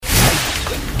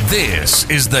This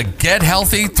is the Get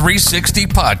Healthy 360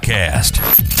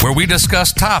 podcast, where we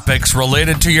discuss topics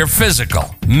related to your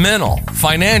physical, mental,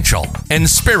 financial, and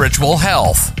spiritual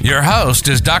health. Your host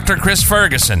is Dr. Chris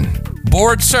Ferguson,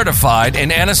 board certified in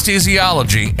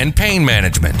anesthesiology and pain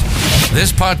management.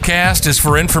 This podcast is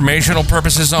for informational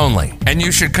purposes only, and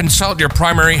you should consult your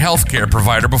primary healthcare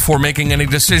provider before making any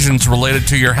decisions related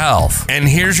to your health. And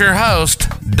here's your host,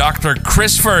 Dr.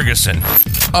 Chris Ferguson.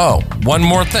 Oh, one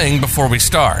more thing before we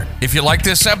start. If you like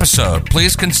this episode,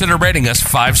 please consider rating us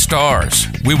 5 stars.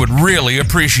 We would really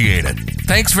appreciate it.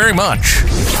 Thanks very much.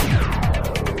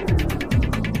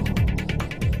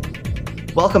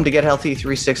 Welcome to Get Healthy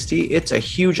 360. It's a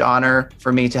huge honor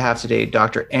for me to have today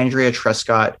Dr. Andrea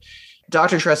Trescot.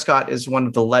 Dr. Trescot is one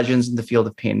of the legends in the field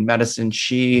of pain medicine.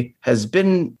 She has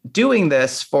been doing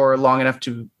this for long enough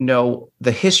to know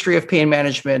the history of pain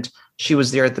management. She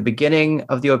was there at the beginning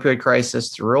of the opioid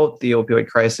crisis, throughout the opioid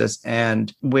crisis,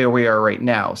 and where we are right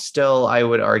now. Still, I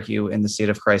would argue, in the state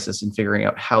of crisis and figuring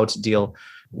out how to deal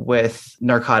with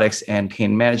narcotics and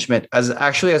pain management. As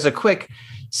a quick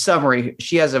summary,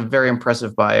 she has a very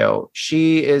impressive bio.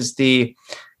 She is the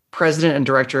president and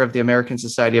director of the American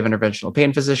Society of Interventional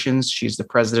Pain Physicians. She's the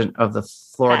president of the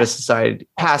Florida Society,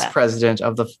 past president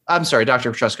of the, I'm sorry,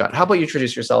 Dr. Trescot. How about you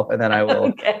introduce yourself and then I will.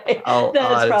 Okay.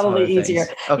 That's probably easier.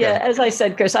 Okay. Yeah, as I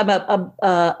said, Chris, I'm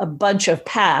a bunch of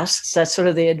pasts. That's sort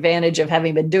of the advantage of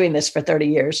having been doing this for 30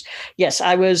 years. Yes,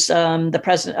 I was the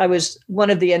president. I was one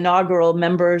of the inaugural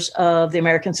members of the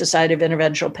American Society of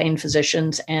Interventional Pain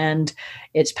Physicians and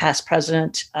its past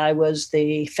president. I was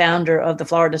the founder of the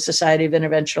Florida Society of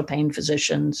Interventional Pain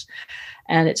Physicians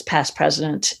and its past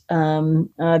president.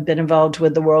 I've been involved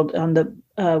with the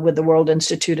World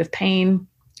Institute of Pain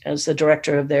as the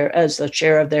director of as the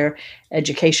chair of their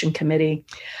education committee.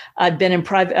 I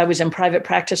was in private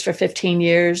practice for 15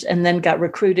 years and then got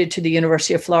recruited to the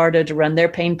University of Florida to run their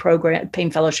pain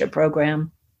fellowship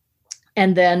program.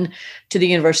 And then to the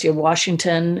University of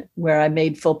Washington, where I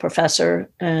made full professor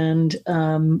and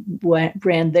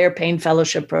ran their pain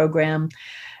fellowship program.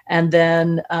 And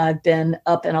then I've been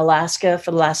up in Alaska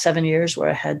for the last 7 years, where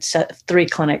I had 3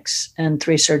 clinics and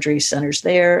 3 surgery centers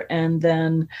there. And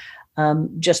then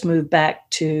just moved back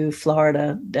to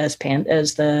Florida as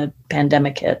the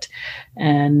pandemic hit,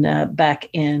 and back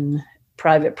in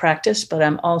private practice. But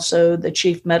I'm also the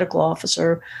chief medical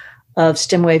officer of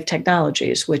StimWave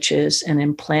Technologies, which is an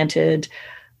implanted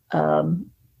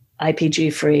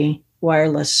IPG-free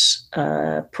wireless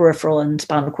peripheral and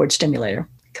spinal cord stimulator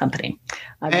company.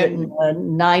 I've written a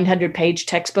 900-page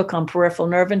textbook on peripheral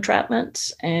nerve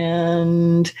entrapments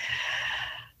and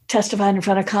testified in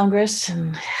front of Congress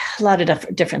and a lot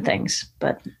of different things.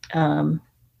 But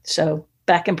so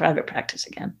back in private practice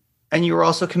again. And you were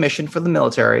also commissioned for the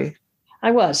military.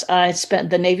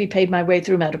 The Navy paid my way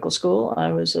through medical school.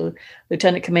 I was a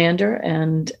lieutenant commander,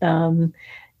 and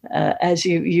as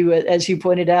you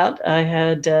pointed out, I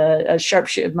had a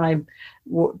sharpshooter,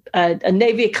 a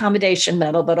Navy accommodation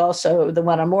medal, but also the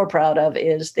one I'm more proud of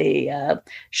is the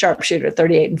sharpshooter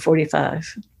 38 and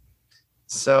 45.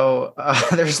 So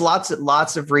there's lots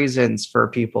of reasons for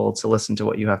people to listen to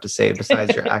what you have to say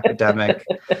besides your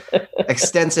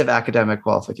extensive academic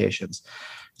qualifications.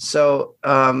 So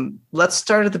let's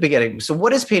start at the beginning. So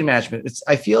what is pain management?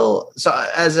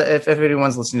 If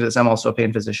anyone's listening to this, I'm also a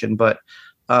pain physician, but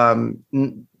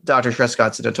Dr.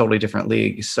 Trescot's in a totally different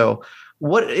league. So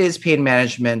what is pain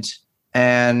management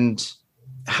and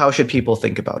how should people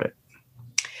think about it?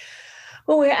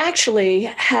 Well, we actually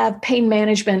have pain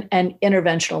management and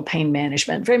interventional pain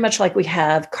management, very much like we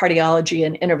have cardiology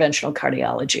and interventional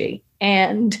cardiology.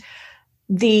 And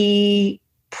the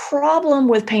problem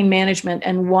with pain management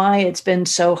and why it's been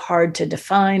so hard to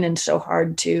define and so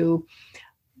hard to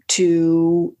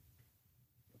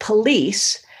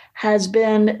police has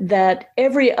been that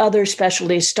every other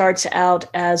specialty starts out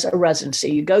as a residency.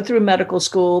 You go through medical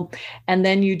school and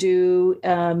then you do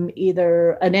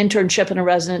either an internship in a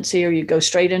residency or you go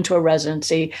straight into a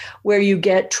residency where you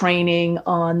get training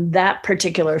on that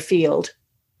particular field.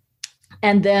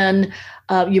 And then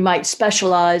you might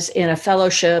specialize in a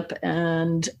fellowship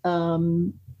and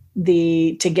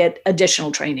to get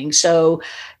additional training. So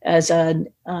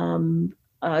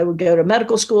I would go to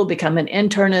medical school, become an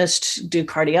internist, do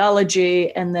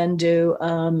cardiology, and then do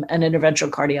an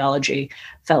interventional cardiology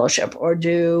fellowship, or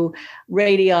do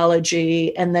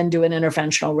radiology and then do an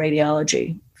interventional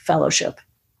radiology fellowship.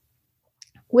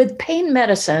 With pain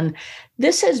medicine,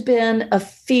 this has been a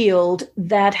field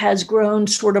that has grown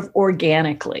sort of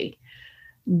organically.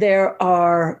 There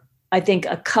are, I think,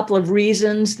 a couple of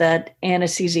reasons that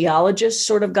anesthesiologists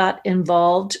sort of got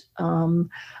involved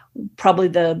Probably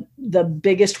the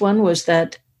biggest one was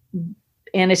that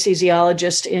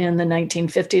anesthesiologists in the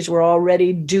 1950s were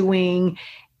already doing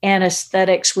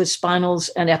anesthetics with spinals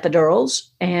and epidurals.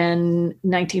 And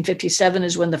 1957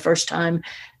 is when the first time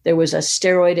there was a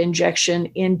steroid injection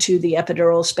into the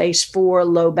epidural space for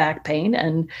low back pain.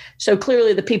 And so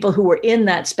clearly the people who were in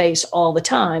that space all the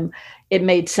time, it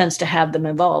made sense to have them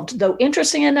involved. Though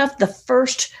interesting enough, the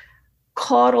first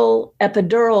caudal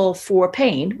epidural for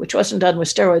pain, which wasn't done with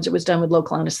steroids, it was done with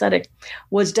local anesthetic,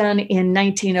 was done in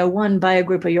 1901 by a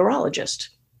group of urologists.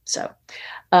 So,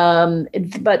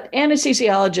 but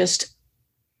anesthesiologists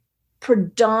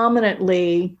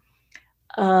predominantly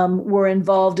were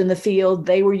involved in the field.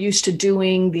 They were used to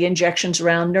doing the injections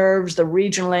around nerves, the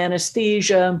regional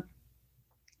anesthesia,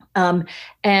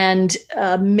 and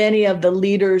many of the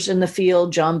leaders in the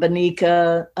field, John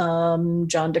Bonica,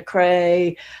 John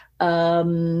DeCray,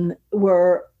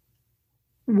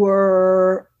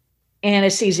 were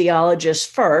anesthesiologists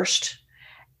first,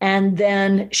 and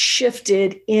then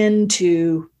shifted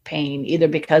into pain, either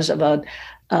because of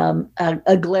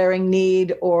a glaring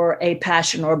need or a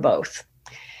passion or both.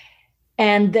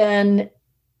 And then,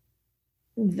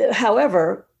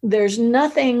 however, there's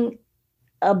nothing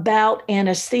about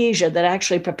anesthesia that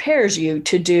actually prepares you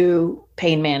to do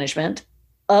pain management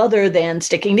other than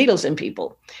sticking needles in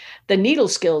people. The needle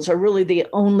skills are really the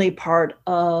only part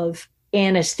of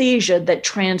anesthesia that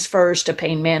transfers to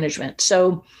pain management.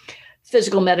 So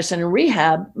physical medicine and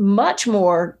rehab, much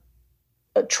more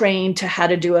trained to how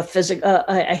to do a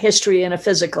history and a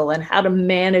physical, and how to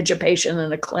manage a patient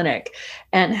in a clinic,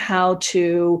 and how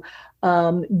to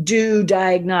do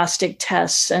diagnostic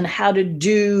tests, and how to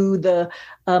do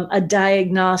a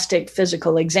diagnostic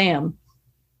physical exam.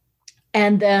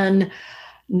 And then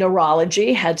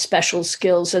neurology had special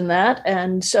skills in that.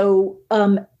 And so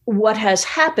what has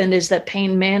happened is that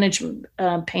pain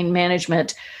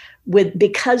management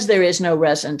because there is no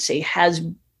residency, has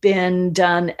been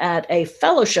done at a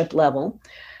fellowship level,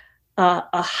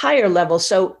 a higher level.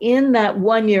 So in that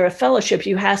 1 year of fellowship,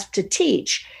 you have to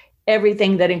teach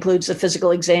everything that includes the physical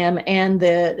exam and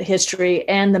the history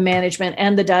and the management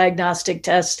and the diagnostic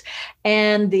test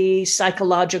and the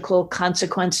psychological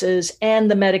consequences and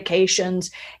the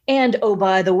medications and, oh,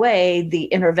 by the way, the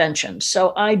interventions.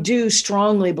 So I do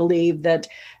strongly believe that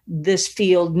this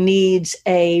field needs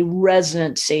a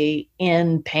residency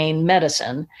in pain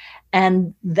medicine.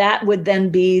 And that would then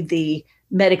be the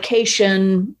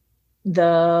medication,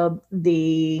 the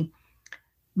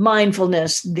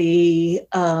mindfulness, the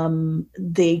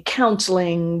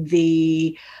counseling,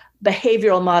 the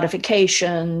behavioral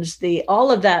modifications,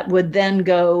 all of that would then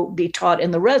be taught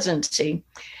in the residency.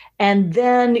 And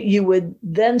then you would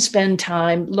then spend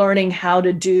time learning how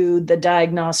to do the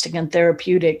diagnostic and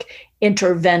therapeutic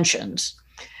interventions.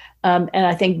 And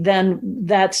I think then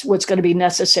that's what's going to be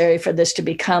necessary for this to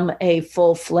become a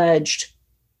full-fledged,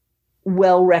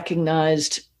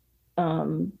 well-recognized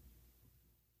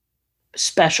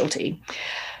specialty.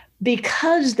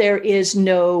 Because there is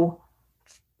no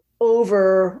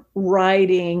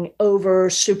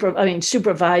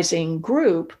supervising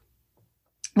group.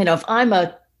 If I'm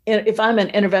an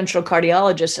interventional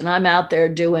cardiologist and I'm out there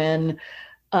doing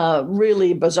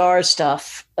really bizarre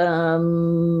stuff,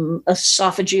 esophageal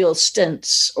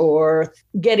stents, or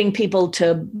getting people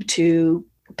to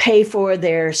pay for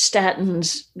their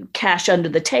statins cash under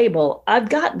the table, I've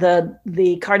got the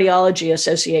Cardiology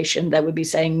Association that would be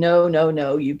saying, no,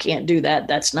 you can't do that.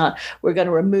 That's not, we're going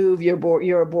to remove your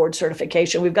board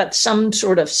certification. We've got some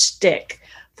sort of stick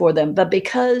for them. But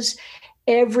because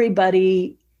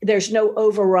there's no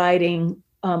overriding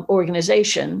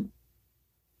organization,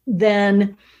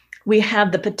 then we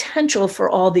have the potential for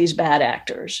all these bad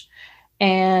actors.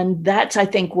 And that's, I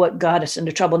think, what got us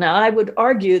into trouble. Now, I would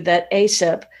argue that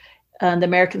ASIP, the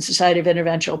American Society of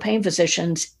Interventional Pain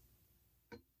Physicians,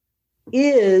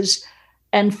 is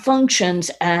and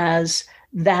functions as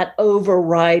that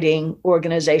overriding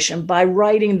organization by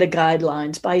writing the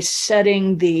guidelines, by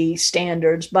setting the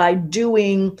standards, by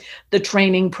doing the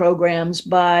training programs,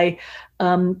 by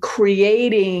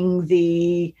creating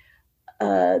the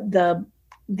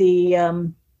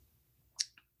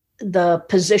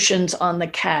positions on the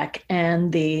CAC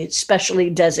and the specialty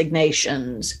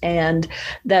designations, and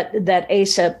that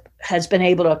ASIP has been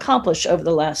able to accomplish over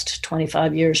the last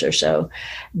 25 years or so.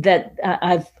 That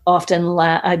I've often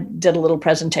I did a little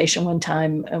presentation one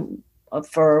time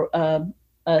for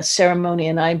a ceremony,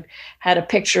 and I had a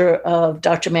picture of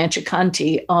Dr.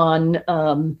 Manchakanti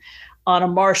on on a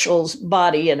marshal's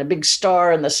body and a big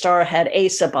star, and the star had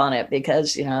ASAP on it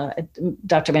because,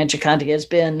 Dr. Mangiaconti has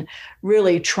been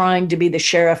really trying to be the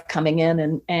sheriff coming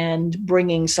in and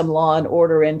bringing some law and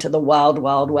order into the wild,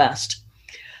 wild west.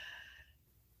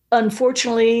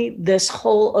 Unfortunately, this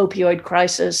whole opioid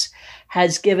crisis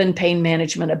has given pain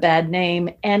management a bad name,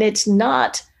 and it's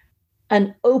not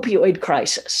an opioid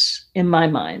crisis in my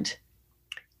mind.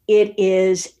 It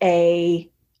is a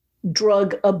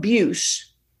drug abuse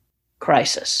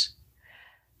crisis.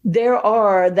 There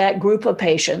are that group of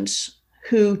patients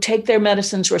who take their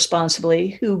medicines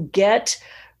responsibly, who get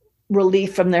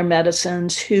relief from their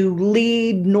medicines, who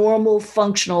lead normal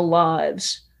functional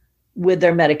lives with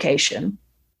their medication.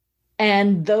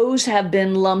 And those have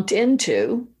been lumped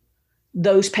into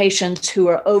those patients who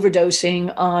are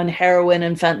overdosing on heroin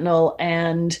and fentanyl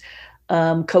and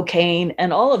cocaine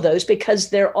and all of those, because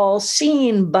they're all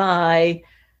seen by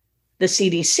the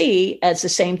CDC as the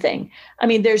same thing. I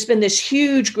mean, there's been this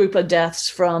huge group of deaths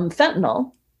from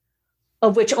fentanyl,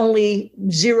 of which only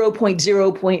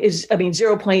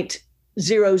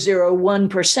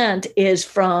 0.001% is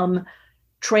from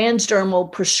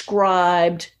transdermal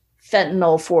prescribed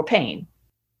fentanyl for pain.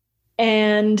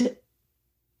 And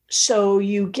so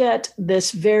you get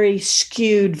this very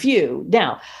skewed view.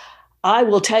 Now, I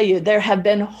will tell you, there have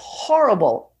been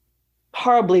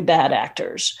horribly bad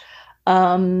actors.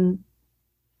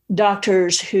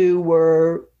 Doctors who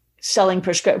were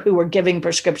who were giving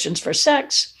prescriptions for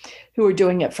sex, who were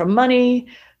doing it for money,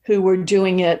 who were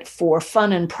doing it for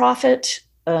fun and profit.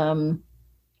 I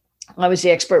was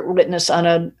the expert witness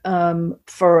on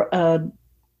for a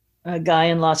guy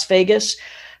in Las Vegas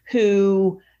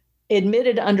who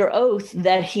admitted under oath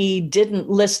that he didn't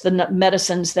list the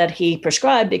medicines that he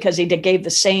prescribed because he gave the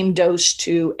same dose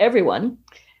to everyone.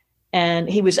 And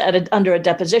he was under a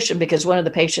deposition because one of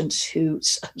the patients who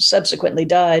subsequently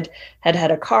died had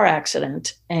had a car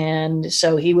accident. And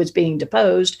so he was being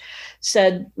deposed,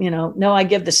 said, no, I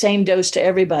give the same dose to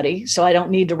everybody. So I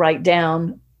don't need to write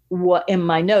down what in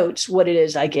my notes, what it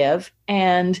is I give.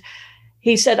 And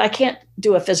he said, I can't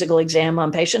do a physical exam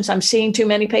on patients. I'm seeing too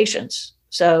many patients.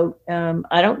 So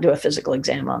I don't do a physical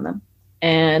exam on them.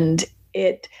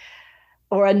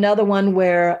 Or another one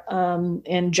where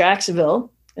in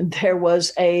Jacksonville, there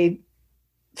was a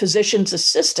physician's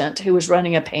assistant who was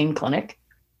running a pain clinic.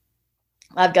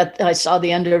 I saw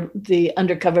the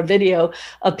undercover video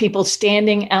of people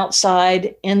standing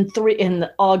outside in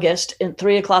August at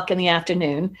 3:00 in the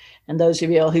afternoon. And those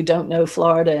of you who don't know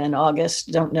Florida in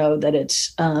August don't know that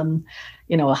it's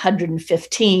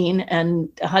 115 and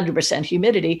 100%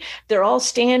 humidity. They're all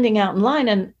standing out in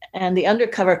line, and the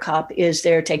undercover cop is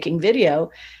there taking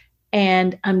video.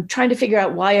 And I'm trying to figure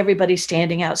out why everybody's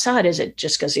standing outside. Is it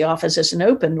just because the office isn't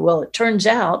open? Well, it turns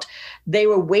out they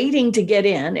were waiting to get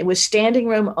in. It was standing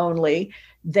room only.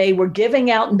 They were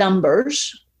giving out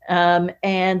numbers, and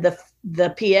the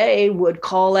PA would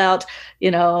call out,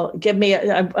 give me,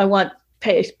 I want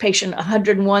patient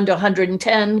 101 to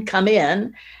 110, come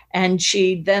in. And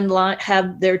she then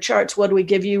have their charts. What do we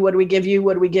give you? What do we give you?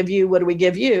 What do we give you? What do we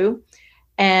give you?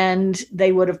 And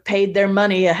they would have paid their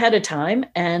money ahead of time,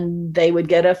 and they would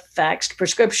get a faxed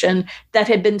prescription that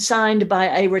had been signed by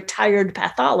a retired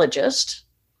pathologist,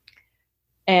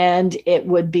 and it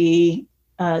would be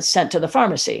sent to the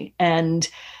pharmacy. And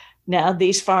now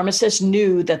these pharmacists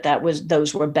knew that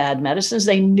those were bad medicines.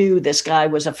 They knew this guy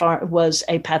was a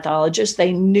pathologist.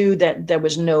 They knew that there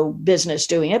was no business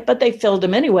doing it, but they filled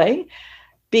him anyway,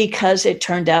 because it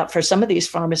turned out for some of these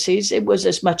pharmacies, it was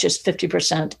as much as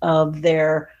 50% of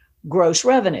their gross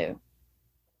revenue.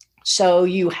 So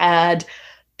you had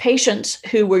patients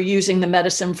who were using the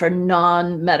medicine for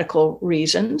non-medical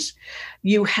reasons.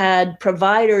 You had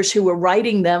providers who were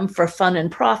writing them for fun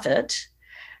and profit.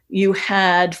 You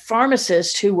had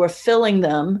pharmacists who were filling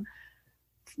them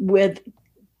with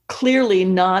clearly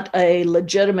not a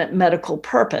legitimate medical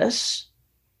purpose.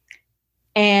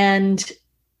 And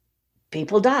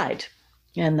people died,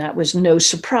 and that was no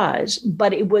surprise,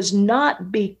 but it was not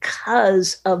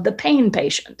because of the pain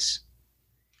patients.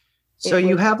 So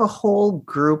you have a whole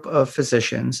group of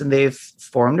physicians, and they've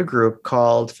formed a group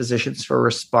called Physicians for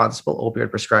Responsible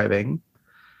Opioid Prescribing.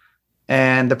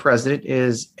 And the president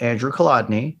is Andrew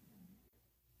Kolodny.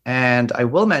 And I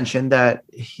will mention that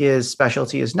his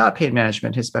specialty is not pain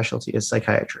management. His specialty is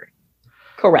psychiatry.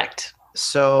 Correct.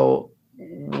 So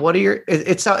what are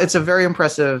it's a very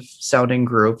impressive sounding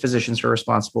group, Physicians for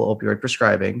Responsible Opioid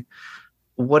Prescribing.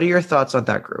 What are your thoughts on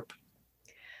that group?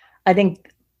 I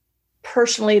think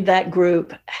personally that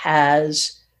group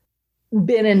has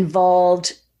been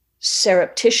involved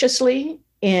surreptitiously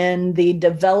in the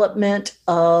development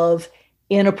of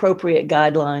inappropriate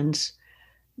guidelines.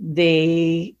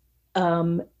 The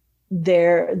whole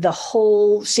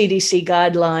CDC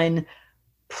guideline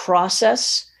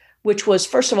process, which was,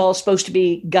 first of all, supposed to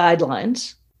be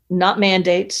guidelines, not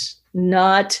mandates,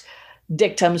 not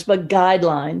dictums, but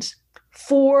guidelines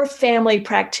for family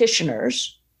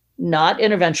practitioners, not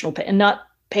interventional pain, not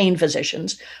pain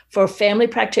physicians, for family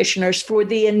practitioners for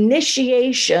the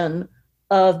initiation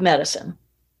of medicine,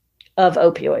 of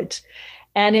opioids.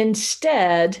 And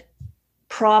instead,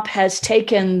 PROP has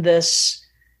taken this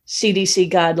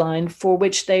CDC guideline, for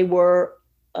which they were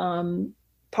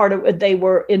they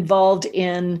were involved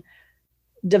in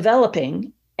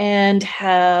developing, and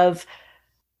have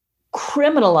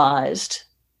criminalized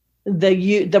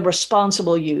the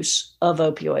responsible use of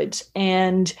opioids.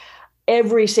 And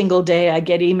every single day I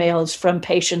get emails from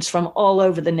patients from all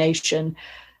over the nation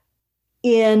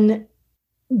in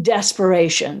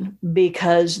desperation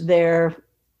because they're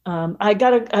I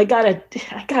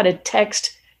got a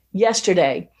text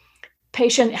yesterday.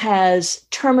 Patient has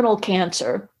terminal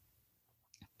cancer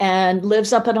and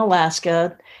lives up in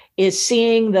Alaska, is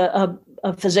seeing a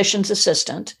physician's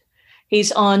assistant.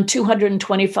 He's on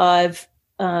 225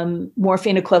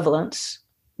 morphine equivalents,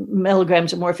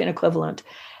 milligrams of morphine equivalent,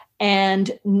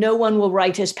 and no one will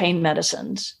write his pain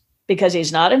medicines because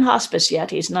he's not in hospice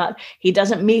yet. He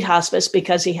doesn't meet hospice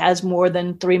because he has more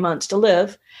than 3 months to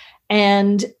live.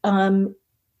 And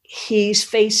he's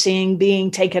facing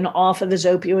being taken off of his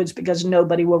opioids because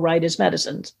nobody will write his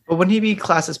medicines. But wouldn't he be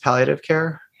classed as palliative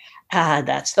care?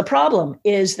 That's the problem,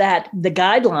 is that the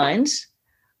guidelines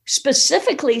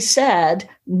specifically said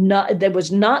that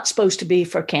was not supposed to be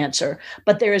for cancer,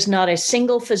 but there is not a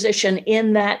single physician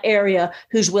in that area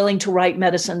who's willing to write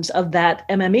medicines of that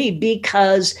MME,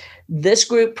 because this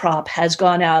group PROP has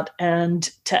gone out and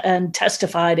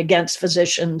testified against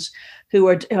physicians who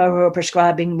are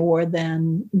prescribing more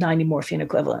than 90 morphine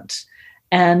equivalents.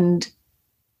 And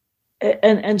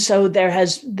so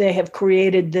they have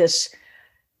created this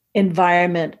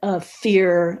environment of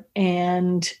fear,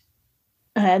 and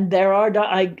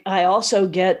I also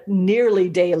get nearly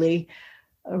daily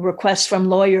requests from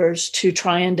lawyers to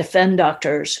try and defend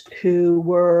doctors who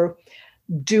were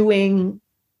doing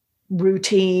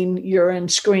routine urine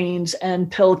screens and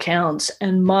pill counts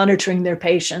and monitoring their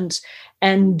patients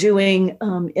and doing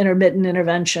intermittent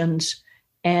interventions,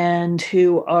 and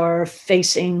who are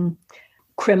facing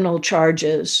criminal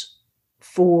charges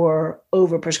for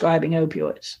overprescribing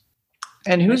opioids.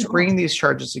 And who's bringing these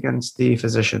charges against the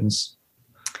physicians?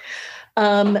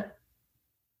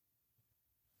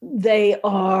 They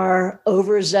are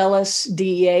overzealous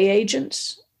DEA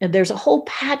agents. And there's a whole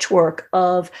patchwork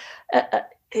of,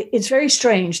 it's very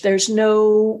strange.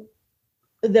 There'll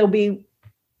be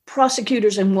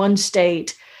prosecutors in one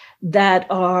state that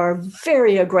are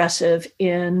very aggressive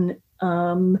in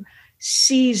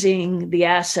seizing the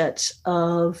assets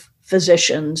of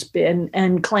physicians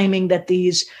and claiming that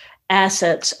these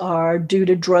assets are due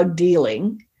to drug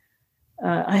dealing.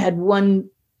 I had one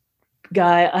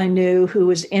guy I knew who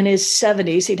was in his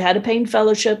 70s. He'd had a pain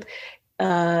fellowship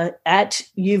at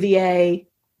UVA,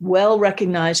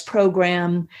 well-recognized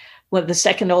program, one of the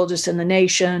second oldest in the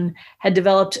nation, had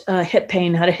developed hip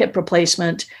pain, had a hip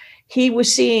replacement. He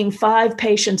was seeing 5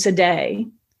 patients a day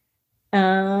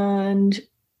and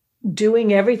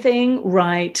doing everything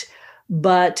right.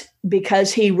 But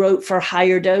because he wrote for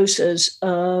higher doses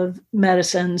of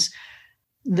medicines,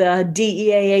 the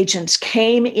DEA agents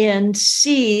came in,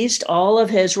 seized all of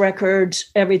his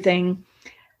records, everything,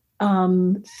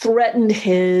 threatened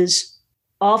his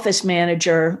office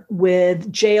manager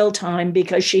with jail time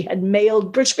because she had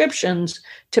mailed prescriptions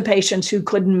to patients who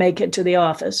couldn't make it to the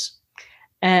office.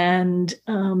 And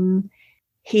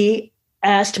he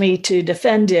asked me to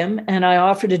defend him, and I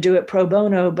offered to do it pro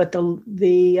bono, but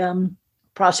the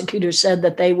prosecutor said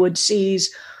that they would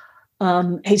seize.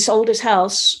 He sold his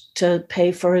house to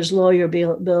pay for his lawyer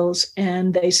bills,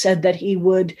 and they said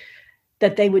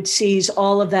that they would seize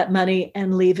all of that money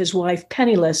and leave his wife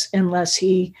penniless unless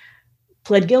he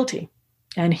pled guilty.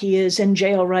 And he is in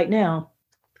jail right now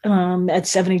at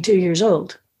 72 years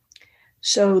old.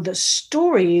 So the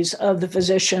stories of the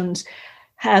physicians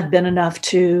have been enough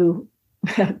to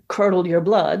curdle your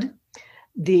blood.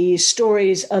 The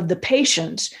stories of the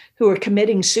patients who are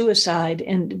committing suicide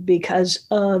because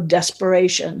of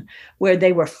desperation, where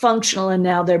they were functional and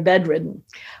now they're bedridden.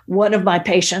 One of my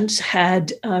patients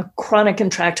had chronic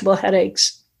intractable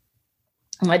headaches.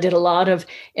 I did a lot of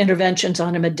interventions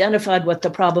on him, identified what the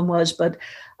problem was, but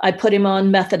I put him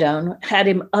on methadone, had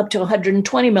him up to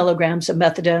 120 milligrams of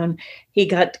methadone. He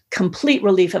got complete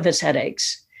relief of his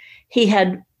headaches. He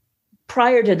had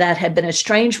prior to that had been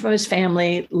estranged from his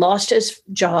family, lost his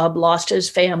job, lost his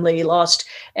family, lost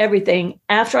everything.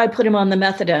 After I put him on the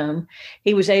methadone,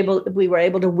 we were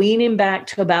able to wean him back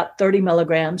to about 30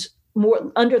 milligrams. More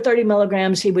under 30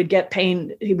 milligrams, he would get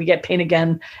pain. He would get pain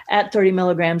again. At 30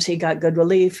 milligrams, he got good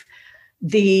relief.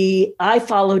 I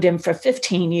followed him for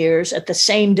 15 years at the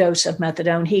same dose of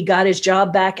methadone. He got his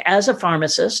job back as a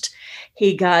pharmacist.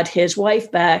 He got his wife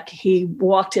back. He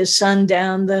walked his son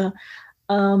down the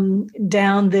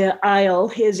aisle.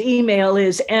 His email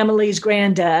is Amelie's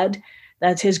granddad.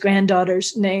 That's his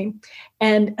granddaughter's name.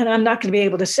 And I'm not going to be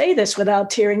able to say this without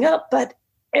tearing up, but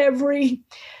the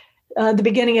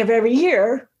beginning of every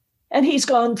year, and he's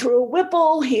gone through a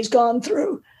Whipple, he's gone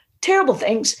through terrible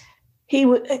things. He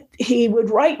would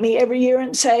write me every year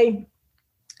and say,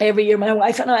 every year my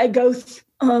wife and I go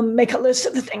make a list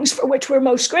of the things for which we're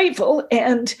most grateful,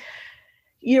 and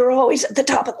you're always at the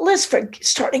top of the list for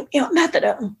starting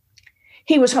methadone.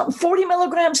 He was on 40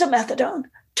 milligrams of methadone,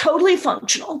 totally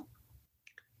functional.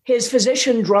 His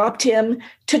physician dropped him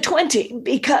to 20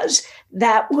 because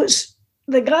that was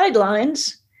the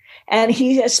guidelines. And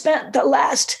he has spent the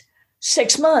last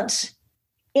 6 months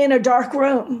in a dark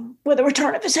room with a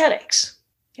return of his headaches.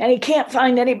 And he can't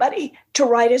find anybody to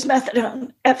write his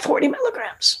methadone at 40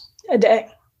 milligrams a day.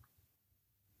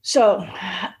 So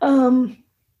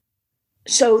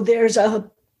there's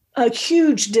a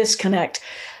huge disconnect.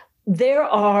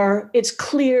 It's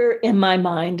clear in my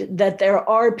mind that there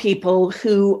are people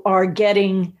who are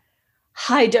getting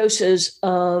high doses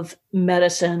of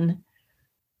medicine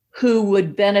who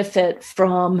would benefit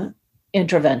from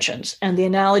interventions. And the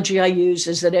analogy I use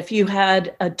is that if you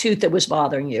had a tooth that was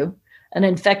bothering you, an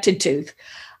infected tooth,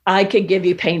 I could give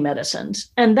you pain medicines,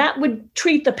 and that would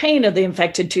treat the pain of the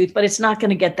infected tooth, but it's not going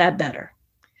to get that better.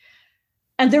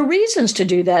 And there are reasons to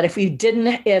do that. If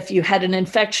you had an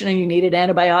infection and you needed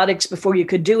antibiotics before you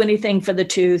could do anything for the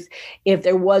tooth, if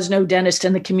there was no dentist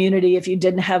in the community, if you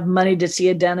didn't have money to see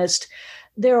a dentist,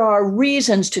 there are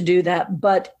reasons to do that.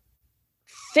 But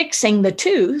fixing the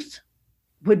tooth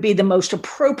would be the most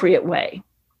appropriate way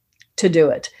to do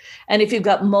it. And if you've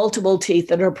got multiple teeth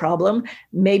that are a problem,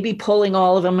 maybe pulling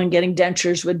all of them and getting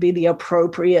dentures would be the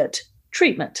appropriate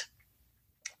treatment.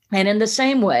 And in the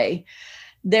same way,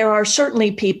 there are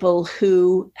certainly people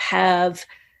who have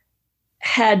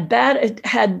had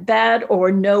bad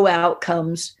or no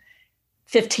outcomes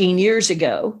 15 years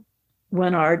ago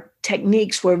when our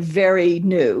techniques were very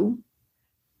new,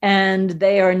 and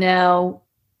they are now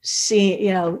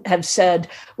have said,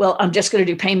 well, I'm just going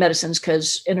to do pain medicines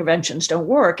because interventions don't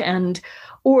work.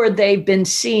 Or they've been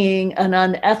seeing an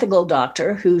unethical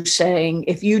doctor who's saying,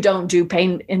 if you don't do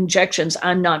pain injections,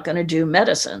 I'm not going to do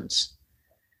medicines.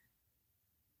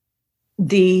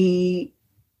 But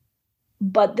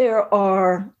there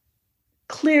are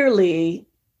clearly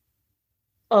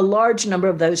a large number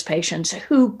of those patients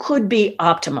who could be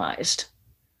optimized,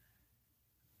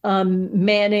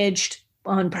 managed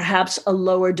on perhaps a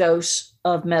lower dose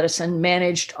of medicine,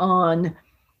 managed on,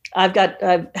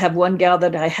 I have one gal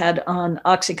that I had on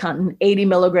OxyContin, 80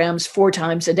 milligrams 4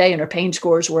 times a day, and her pain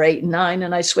scores were 8 and 9.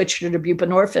 And I switched her to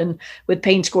buprenorphine with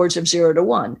pain scores of 0 to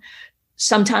 1.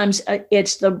 Sometimes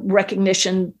it's the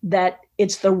recognition that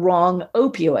it's the wrong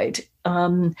opioid.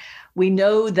 We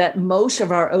know that most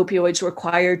of our opioids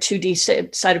require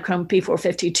 2D6, cytochrome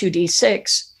P450,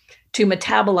 2D6 to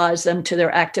metabolize them to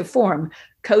their active form.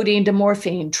 Codeine to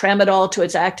morphine, tramadol to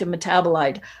its active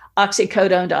metabolite,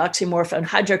 oxycodone to oxymorphone,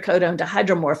 hydrocodone to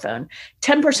hydromorphone.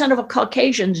 10% of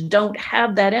Caucasians don't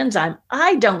have that enzyme.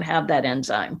 I don't have that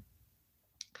enzyme.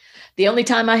 The only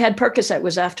time I had Percocet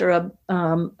was after a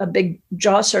big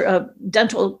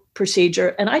dental procedure,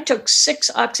 and I took 6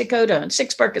 oxycodone,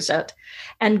 6 Percocet,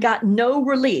 and got no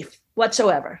relief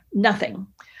whatsoever, nothing.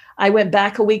 I went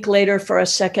back a week later for a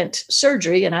second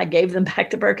surgery, and I gave them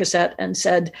back the Percocet and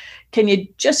said, can you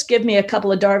just give me a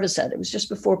couple of Darvocet? It was just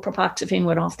before propoxyphene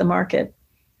went off the market,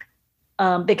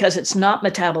 because it's not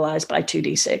metabolized by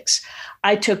 2D6.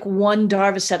 I took 1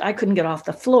 Darvocet. I couldn't get off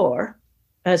the floor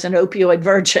as an opioid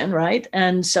virgin, right?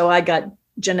 And so I got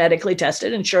genetically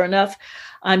tested, and sure enough,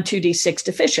 I'm 2D6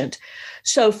 deficient.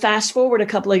 So fast forward a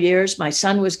couple of years, my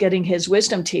son was getting his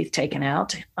wisdom teeth taken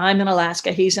out. I'm in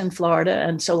Alaska, he's in Florida.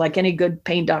 And so like any good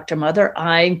pain doctor mother,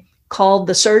 I called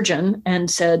the surgeon and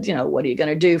said, what are you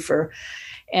going to do for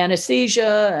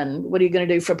anesthesia? And what are you going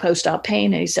to do for post-op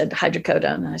pain? And he said,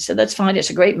 hydrocodone. And I said, that's fine.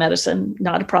 It's a great medicine,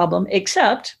 not a problem,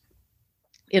 except,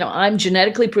 I'm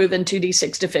genetically proven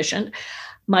 2D6 deficient.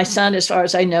 My son, as far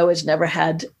as I know, has never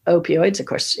had opioids. Of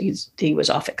course, he was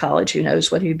off at college. Who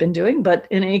knows what he'd been doing? But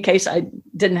in any case, I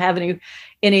didn't have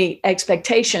any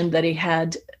expectation that he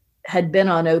had had been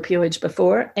on opioids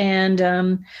before. And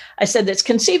I said it's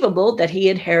conceivable that he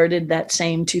inherited that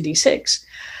same 2D6.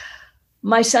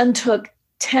 My son took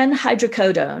 10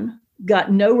 hydrocodone,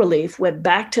 got no relief, went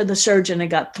back to the surgeon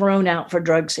and got thrown out for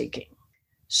drug seeking.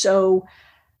 So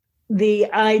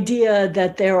the idea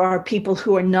that there are people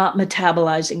who are not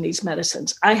metabolizing these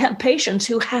medicines. I have patients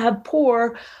who have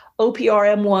poor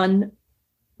OPRM1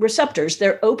 receptors.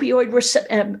 Their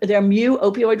mu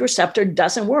opioid receptor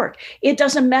doesn't work. It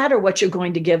doesn't matter what you're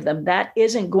going to give them. That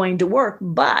isn't going to work.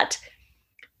 But,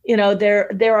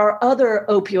 there are other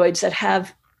opioids that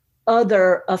have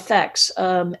other effects.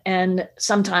 And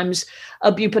sometimes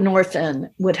a buprenorphine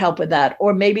would help with that.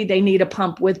 Or maybe they need a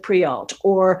pump with Prialt,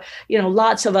 or,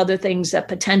 lots of other things that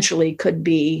potentially could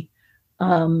be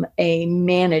a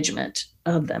management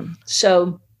of them.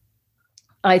 So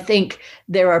I think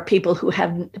there are people who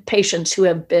have patients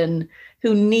who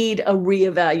need a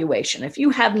reevaluation. If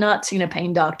you have not seen a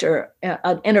pain doctor,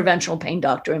 an interventional pain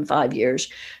doctor in 5 years,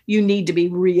 you need to be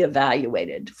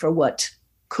reevaluated for what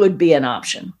could be an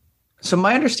option. So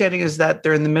my understanding is that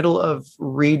they're in the middle of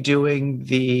redoing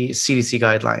the CDC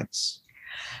guidelines.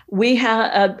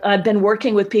 I've been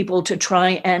working with people to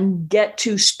try and get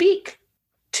to speak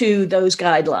to those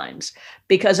guidelines,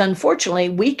 because unfortunately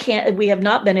we have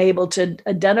not been able to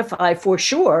identify for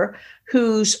sure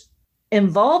who's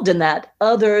involved in that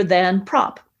other than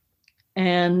PROP.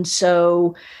 And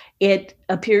so it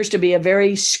appears to be a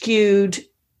very skewed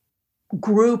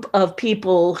group of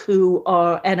people who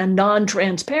are, and a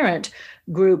non-transparent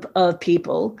group of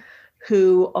people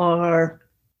who are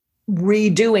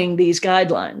redoing these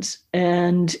guidelines.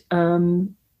 And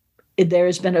there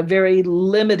has been a very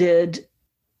limited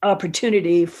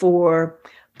opportunity for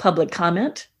public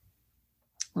comment,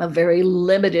 a very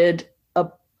limited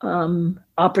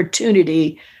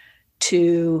opportunity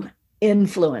to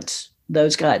influence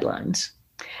those guidelines.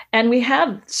 And we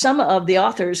have some of the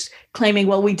authors claiming,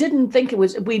 well, we didn't think it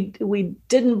was, we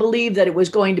didn't believe that it was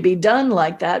going to be done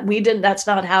like that. That's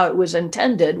not how it was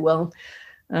intended. Well,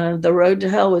 the road to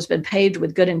hell has been paved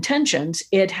with good intentions.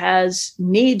 It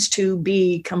needs to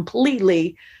be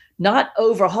completely not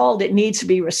overhauled. It needs to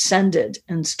be rescinded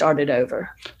and started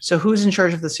over. So who's in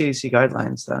charge of the CDC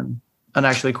guidelines then, and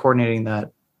actually coordinating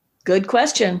that? Good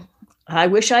question. I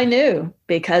wish I knew,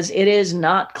 because it is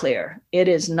not clear. It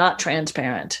is not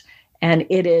transparent, and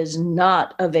it is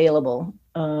not available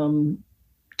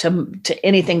to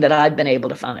anything that I've been able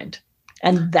to find.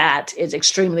 And that is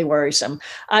extremely worrisome.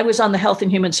 I was on the Health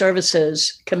and Human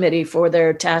Services Committee for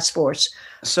their task force.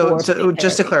 So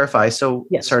just to clarify,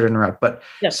 yes. Sorry to interrupt, but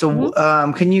yes.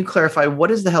 Can you clarify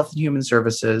what is the Health and Human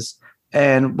Services?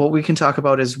 And what we can talk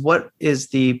about is what is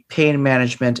the Pain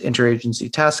Management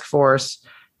Interagency Task Force,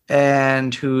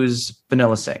 and who's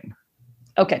Vanilla Singh?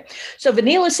 Okay. So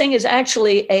Vanilla Singh is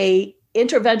actually a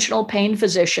interventional pain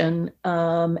physician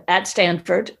at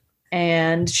Stanford.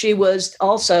 And she was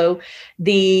also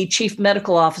the chief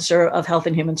medical officer of Health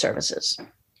and Human Services.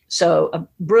 So a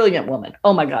brilliant woman.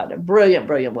 Oh my God, a brilliant,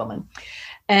 brilliant woman.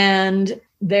 And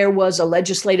there was a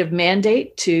legislative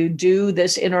mandate to do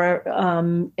this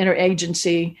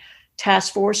interagency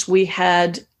task force. We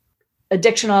had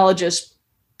addictionologists,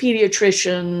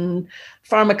 pediatrician,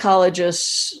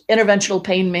 pharmacologist, interventional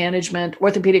pain management,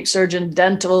 orthopedic surgeon,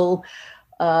 dental,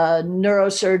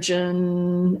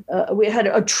 neurosurgeon. We had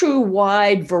a true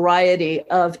wide variety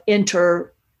of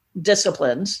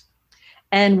interdisciplines.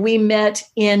 And we met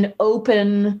in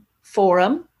open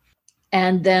forum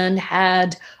and then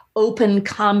had open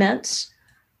comments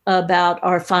about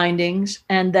our findings,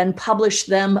 and then published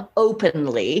them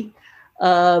openly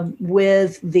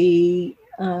with the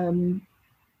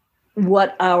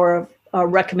what our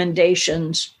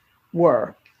recommendations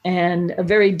were, and a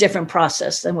very different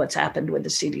process than what's happened with the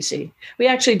CDC. We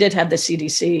actually did have the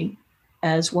CDC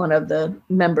as one of the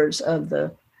members of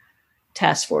the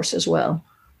task force as well.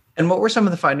 And what were some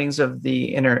of the findings of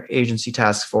the interagency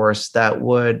task force that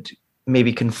would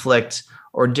maybe conflict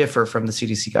or differ from the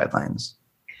CDC guidelines?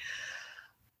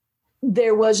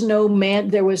 There was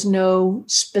no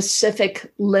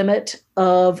specific limit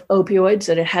of opioids,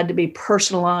 that it had to be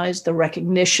personalized, the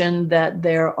recognition that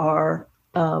there are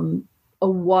a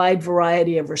wide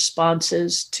variety of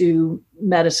responses to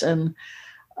medicine,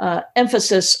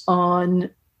 emphasis on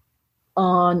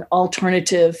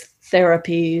alternative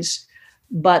therapies,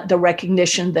 but the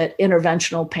recognition that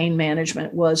interventional pain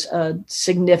management was a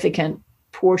significant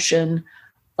portion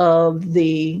of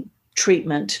the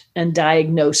treatment and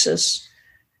diagnosis,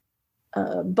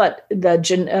 but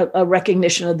a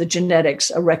recognition of the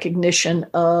genetics, a recognition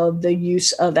of the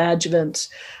use of adjuvants,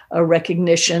 a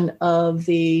recognition of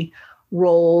the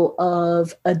role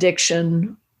of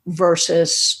addiction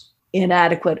versus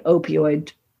inadequate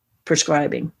opioid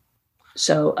prescribing.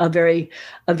 So a very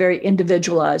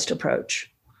individualized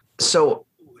approach. So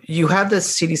you have the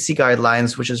CDC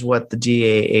guidelines, which is what the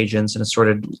DEA agents and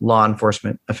assorted law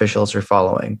enforcement officials are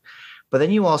following. But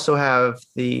then you also have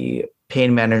the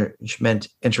Pain Management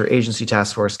Interagency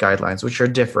Task Force guidelines, which are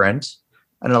different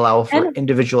and allow for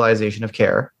individualization of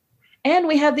care. And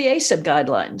we have the ACIP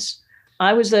guidelines.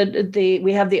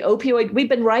 We have the opioid. We've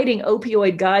been writing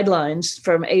opioid guidelines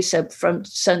from ACIP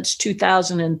since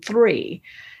 2003,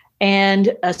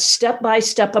 and a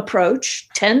step-by-step approach,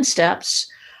 10 steps.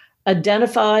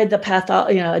 Identify the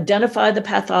pathology,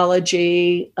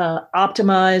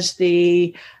 optimize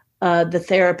the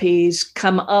therapies,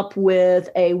 come up with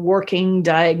a working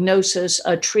diagnosis,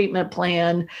 a treatment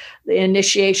plan, the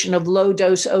initiation of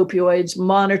low-dose opioids,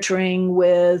 monitoring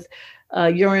with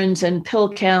urines and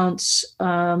pill counts,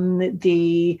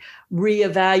 the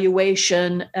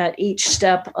reevaluation at each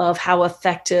step of how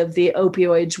effective the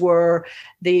opioids were,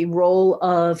 the role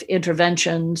of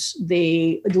interventions,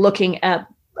 the looking at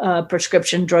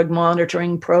prescription drug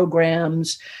monitoring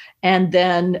programs, and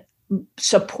then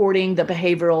supporting the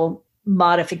behavioral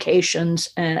modifications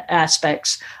and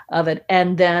aspects of it,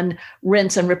 and then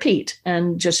rinse and repeat,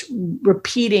 and just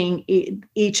repeating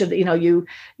each of the,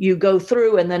 you go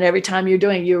through, and then every time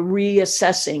you're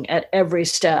reassessing at every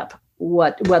step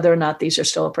whether or not these are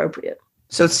still appropriate.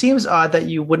 So it seems odd that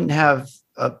you wouldn't have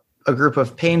a group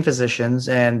of pain physicians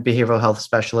and behavioral health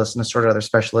specialists and assorted other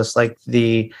specialists like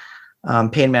the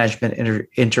Pain Management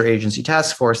Interagency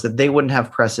Task Force, that they wouldn't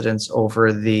have precedence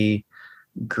over the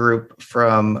group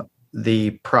from the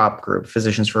PROP group,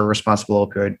 Physicians for Responsible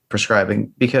Opioid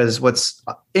Prescribing. Because what's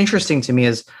interesting to me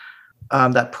is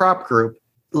that PROP group,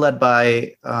 led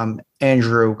by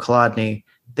Andrew Kolodny,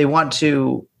 they want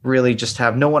to really just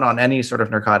have no one on any sort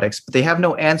of narcotics, but they have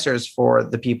no answers for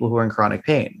the people who are in chronic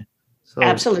pain. So,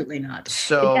 absolutely not.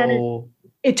 So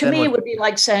to me, it would be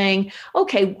like saying,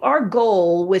 okay, our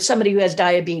goal with somebody who has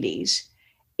diabetes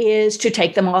is to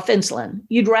take them off insulin.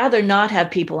 You'd rather not have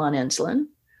people on insulin.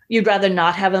 You'd rather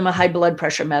not have them on high blood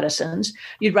pressure medicines.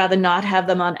 You'd rather not have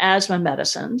them on asthma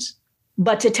medicines.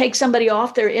 But to take somebody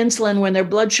off their insulin when their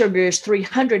blood sugar is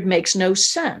 300 makes no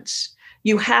sense.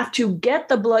 You have to get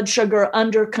the blood sugar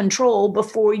under control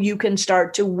before you can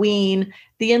start to wean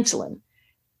the insulin.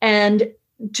 And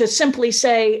to simply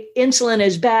say insulin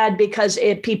is bad because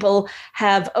people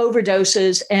have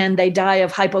overdoses and they die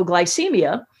of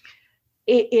hypoglycemia,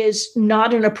 it is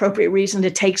not an appropriate reason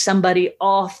to take somebody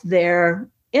off their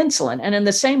insulin. And in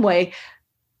the same way,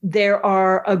 there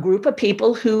are a group of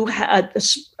people who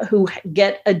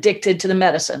get addicted to the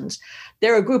medicines.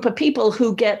 There are a group of people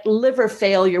who get liver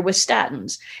failure with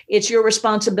statins. It's your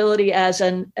responsibility as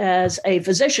a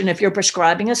physician, if you're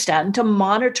prescribing a statin, to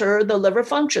monitor the liver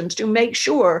functions, to make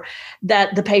sure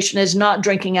that the patient is not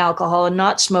drinking alcohol and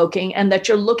not smoking, and that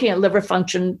you're looking at liver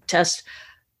function tests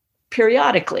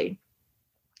periodically.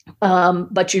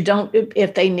 But you don't,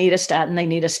 if they need a statin, they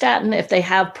need a statin. If they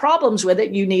have problems with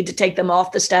it, you need to take them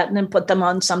off the statin and put them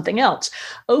on something else.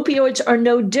 Opioids are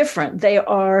no different. They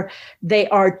are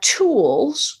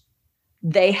tools.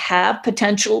 They have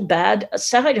potential bad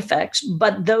side effects,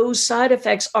 but those side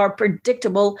effects are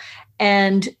predictable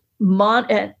and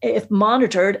if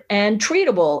monitored, and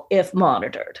treatable if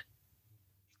monitored.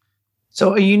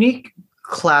 So a unique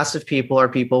class of people are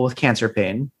people with cancer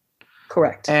pain.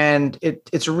 Correct. And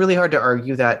it's really hard to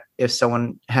argue that if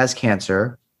someone has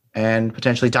cancer and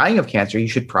potentially dying of cancer, you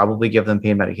should probably give them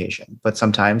pain medication. But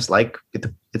sometimes,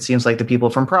 it seems like the people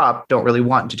from PROP don't really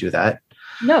want to do that.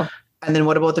 No. And then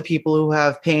what about the people who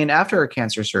have pain after a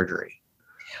cancer surgery?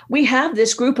 We have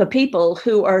this group of people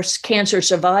who are cancer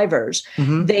survivors.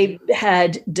 Mm-hmm. They've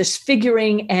had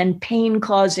disfiguring and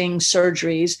pain-causing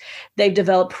surgeries. They've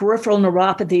developed peripheral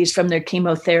neuropathies from their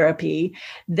chemotherapy.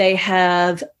 They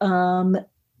have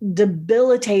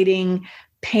debilitating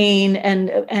pain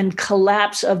and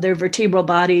collapse of their vertebral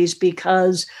bodies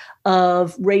because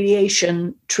of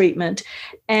radiation treatment.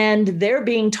 And they're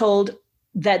being told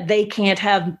that they can't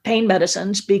have pain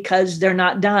medicines because they're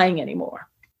not dying anymore.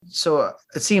 So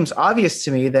it seems obvious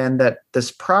to me then that this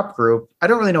PROP group, I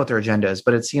don't really know what their agenda is,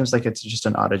 but it seems like it's just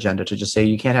an odd agenda to just say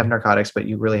you can't have narcotics, but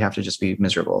you really have to just be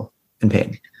miserable in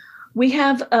pain. We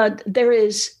have, there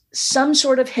is some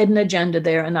sort of hidden agenda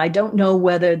there, and I don't know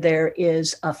whether there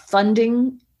is a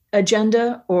funding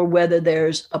agenda or whether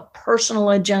there's a personal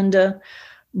agenda,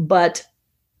 but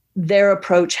their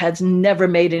approach has never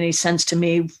made any sense to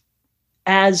me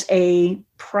as a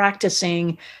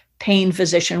practicing pain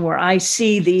physician, where I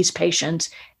see these patients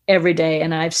every day,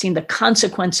 and I've seen the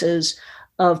consequences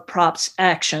of PROP's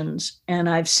actions, and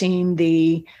I've seen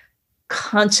the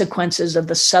consequences of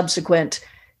the subsequent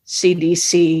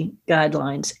CDC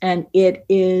guidelines, and it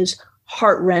is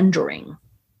heart-rending.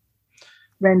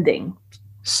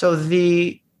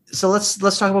 So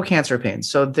let's talk about cancer pain.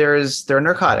 So there are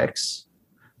narcotics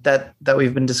that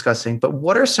we've been discussing, but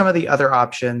what are some of the other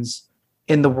options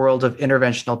in the world of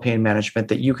interventional pain management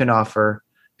that you can offer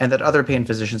and that other pain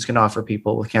physicians can offer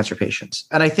people with cancer patients?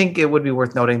 And I think it would be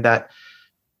worth noting that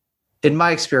in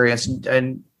my experience,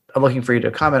 and I'm looking for you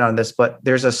to comment on this, but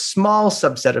there's a small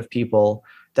subset of people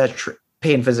that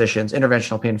pain physicians,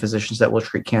 interventional pain physicians, that will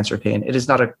treat cancer pain. It is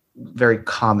not a very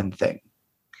common thing.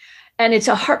 And it's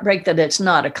a heartbreak that it's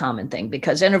not a common thing,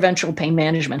 because interventional pain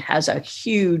management has a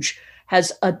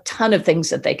ton of things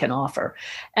that they can offer.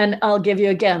 And I'll give you,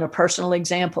 again, a personal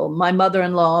example. My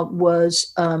mother-in-law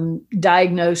was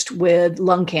diagnosed with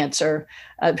lung cancer.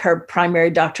 Her primary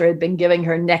doctor had been giving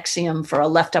her Nexium for a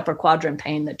left upper quadrant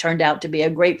pain that turned out to be a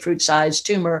grapefruit-sized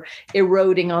tumor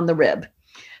eroding on the rib.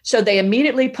 So they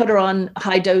immediately put her on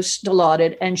high-dose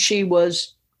Dilaudid, and she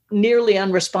was nearly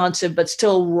unresponsive, but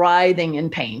still writhing in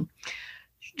pain.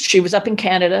 She was up in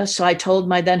Canada. So I told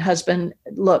my then husband,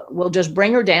 look, we'll just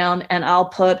bring her down and I'll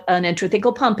put an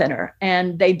intrathecal pump in her.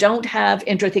 And they don't have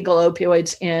intrathecal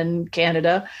opioids in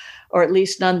Canada, or at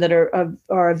least none that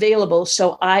are available.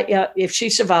 So if she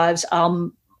survives,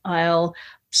 I'll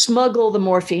smuggle the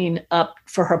morphine up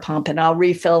for her pump and I'll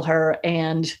refill her.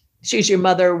 And she's your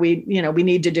mother. We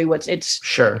need to do it's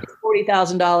sure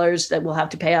 $40,000 that we'll have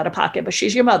to pay out of pocket, but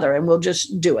she's your mother and we'll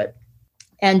just do it.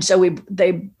 And so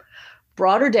they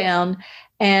brought her down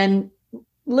and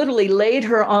literally laid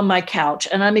her on my couch,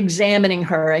 and I'm examining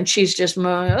her, and she's just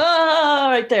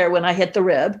right there when I hit the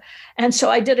rib. And so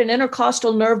I did an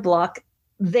intercostal nerve block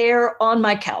there on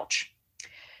my couch.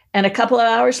 And a couple of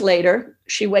hours later,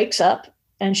 she wakes up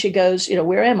and she goes,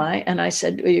 where am I? And I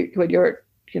said,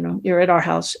 you're at our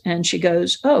house. And she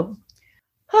goes, well,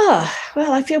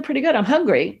 I feel pretty good. I'm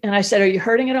hungry. And I said, are you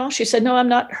hurting at all? She said, no, I'm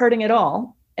not hurting at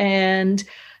all. And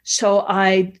so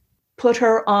I put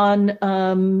her on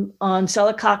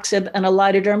celecoxib and a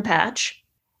lidoderm patch,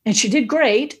 and she did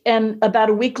great. And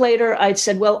about a week later, I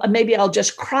said, well, maybe I'll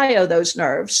just cryo those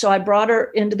nerves. So I brought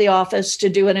her into the office to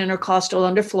do an intercostal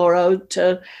under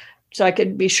fluoro so I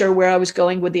could be sure where I was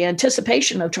going with the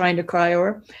anticipation of trying to cryo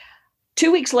her.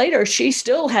 2 weeks later, she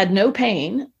still had no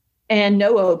pain and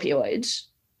no opioids.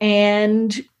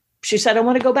 And she said, I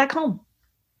want to go back home.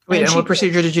 Wait, and what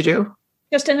procedure did you do?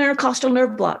 Just an intercostal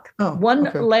nerve block, one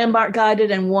Lambert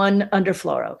guided and one under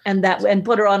fluoro, and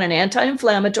put her on an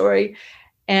anti-inflammatory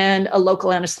and a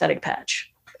local anesthetic patch.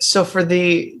 So I'm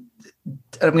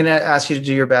going to ask you to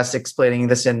do your best explaining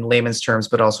this in layman's terms,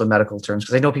 but also in medical terms,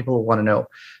 because I know people will want to know.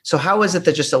 So how is it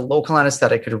that just a local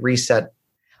anesthetic could reset?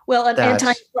 Well,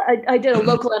 I did a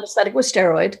local anesthetic with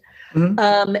steroid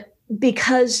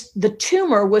because the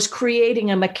tumor was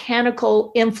creating a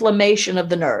mechanical inflammation of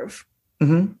the nerve.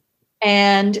 Mm-hmm.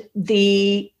 And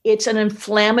it's an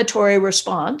inflammatory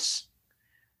response.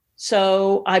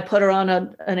 So I put her on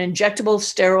an injectable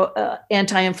steroid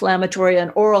anti-inflammatory, an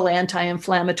oral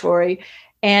anti-inflammatory,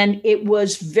 and it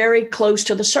was very close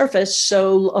to the surface.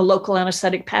 So a local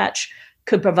anesthetic patch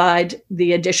could provide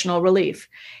the additional relief.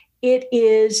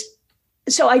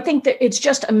 So I think that it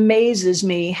just amazes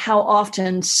me how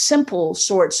often simple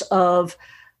sorts of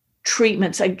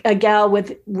treatments, a gal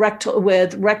with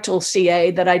rectal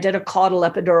CA that I did a caudal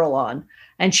epidural on,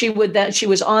 and she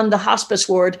was on the hospice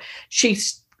ward. She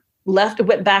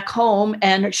went back home,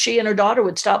 and she and her daughter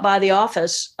would stop by the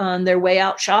office on their way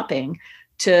out shopping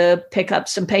to pick up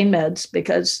some pain meds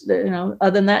because,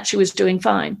 other than that, she was doing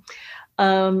fine.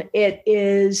 We've got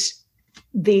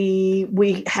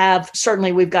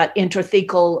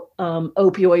intrathecal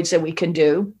opioids that we can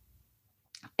do.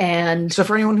 And so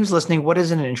for anyone who's listening, what is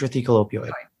an intrathecal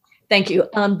opioid? Thank you.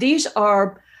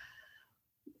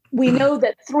 We know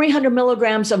that 300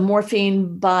 milligrams of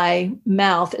morphine by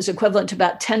mouth is equivalent to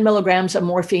about 10 milligrams of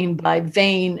morphine by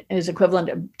vein, is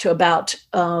equivalent to about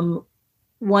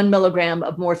 1 milligram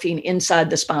of morphine inside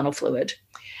the spinal fluid.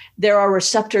 There are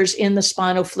receptors in the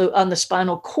spinal fluid on the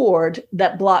spinal cord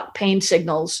that block pain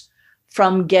signals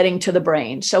from getting to the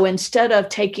brain. So instead of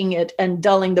taking it and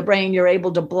dulling the brain, you're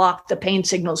able to block the pain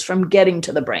signals from getting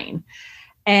to the brain.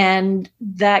 And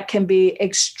that can be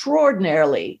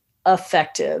extraordinarily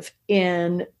effective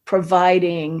in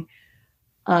providing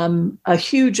a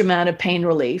huge amount of pain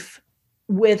relief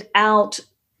without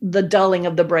the dulling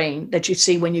of the brain that you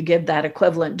see when you give that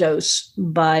equivalent dose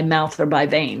by mouth or by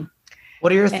vein.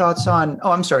 What are your thoughts on,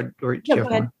 I'm sorry. Go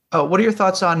ahead. What are your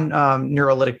thoughts on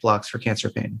neurolytic blocks for cancer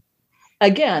pain?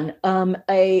 Again,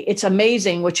 it's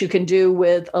amazing what you can do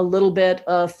with a little bit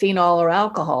of phenol or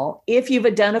alcohol if you've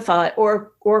identified,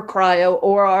 or cryo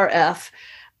or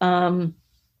RF.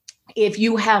 If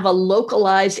you have a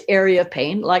localized area of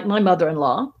pain, like my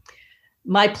mother-in-law,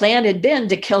 my plan had been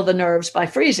to kill the nerves by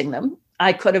freezing them.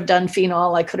 I could have done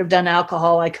phenol, I could have done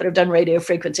alcohol, I could have done radio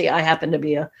frequency. I happen to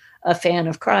be a fan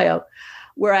of cryo.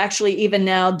 We're actually even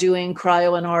now doing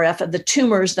cryo and RF of the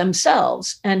tumors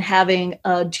themselves and having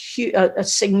a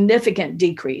significant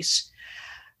decrease.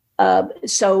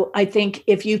 So I think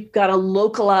if you've got a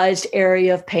localized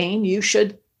area of pain, you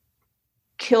should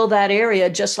kill that area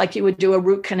just like you would do a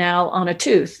root canal on a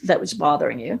tooth that was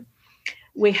bothering you.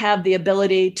 We have the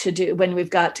ability to do, when we've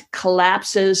got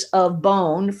collapses of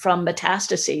bone from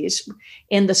metastases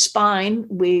in the spine,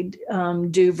 we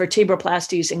do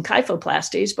vertebroplasties and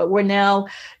kyphoplasties, but we're now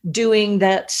doing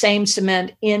that same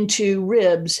cement into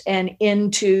ribs and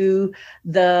into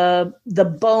the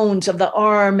bones of the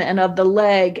arm and of the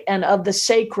leg and of the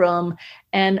sacrum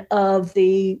and of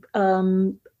the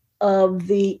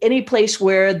any place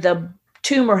where the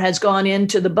tumor has gone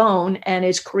into the bone and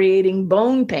is creating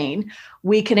bone pain.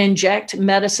 We can inject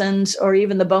medicines or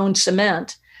even the bone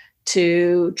cement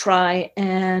to try,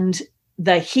 and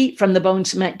the heat from the bone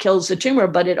cement kills the tumor,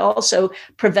 but it also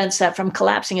prevents that from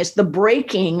collapsing. It's the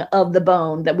breaking of the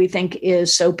bone that we think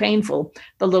is so painful,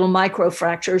 the little micro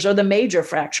fractures or the major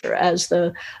fracture as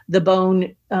the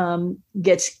bone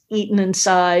gets eaten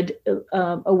inside,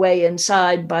 away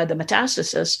inside by the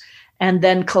metastasis and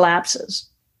then collapses.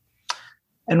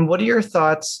 And what are your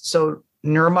thoughts? So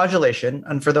neuromodulation,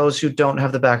 and for those who don't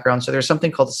have the background, so there's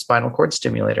something called a spinal cord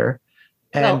stimulator.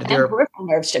 And peripheral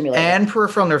nerve stimulators. And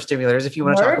peripheral nerve stimulators, if you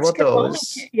want to talk about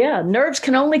those. Nerves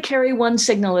can only carry one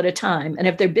signal at a time. And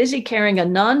if they're busy carrying a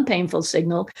non-painful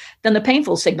signal, then the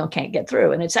painful signal can't get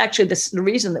through. And it's actually the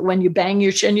reason that when you bang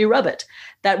your shin, you rub it.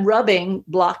 That rubbing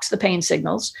blocks the pain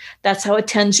signals. That's how a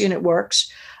TENS unit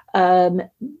works.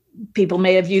 People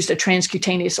may have used a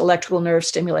transcutaneous electrical nerve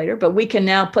stimulator, but we can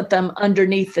now put them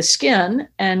underneath the skin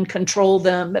and control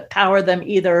them, power them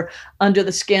either under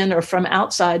the skin or from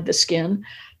outside the skin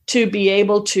to be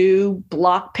able to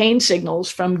block pain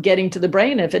signals from getting to the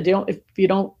brain. If it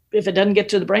doesn't get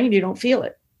to the brain, you don't feel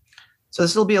it. So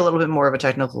this will be a little bit more of a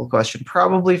technical question,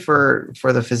 probably for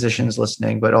the physicians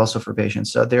listening, but also for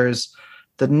patients. So there's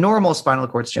the normal spinal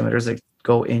cord stimulators that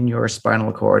go in your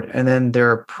spinal cord, and then there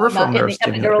are peripheral nerve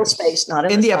stimulators. In the epidural space,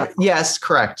 not in the yes,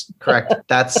 correct.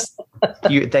 That's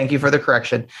you. Thank you for the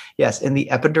correction. Yes, in the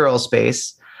epidural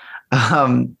space,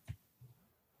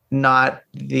 not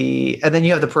the. And then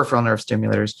you have the peripheral nerve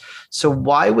stimulators. So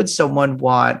why would someone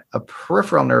want a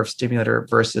peripheral nerve stimulator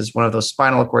versus one of those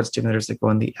spinal cord stimulators that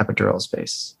go in the epidural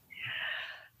space?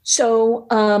 So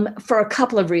for a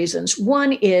couple of reasons.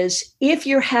 One is if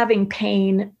you're having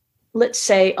pain, let's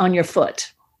say on your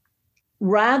foot,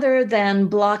 rather than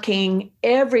blocking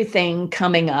everything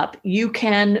coming up, you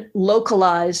can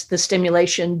localize the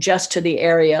stimulation just to the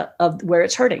area of where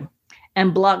it's hurting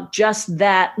and block just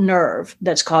that nerve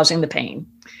that's causing the pain.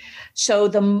 So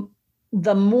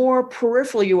the more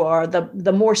peripheral you are,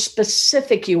 the more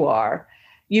specific you are.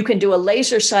 You can do a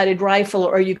laser-sighted rifle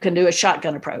or you can do a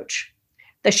shotgun approach.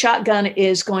 The shotgun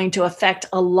is going to affect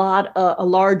a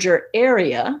larger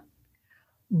area,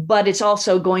 but it's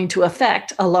also going to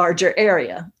affect a larger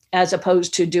area as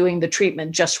opposed to doing the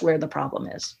treatment just where the problem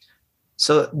is.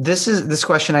 So this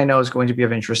question I know is going to be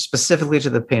of interest specifically to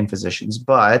the pain physicians,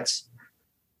 but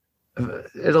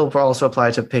it'll also apply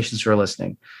to patients who are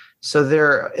listening. So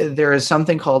there is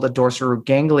something called a dorsal root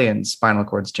ganglion spinal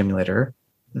cord stimulator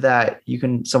that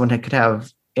someone could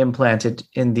have implanted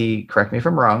in the, correct me if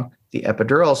I'm wrong, the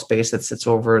epidural space that sits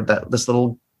over this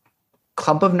little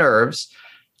clump of nerves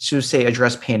to, say,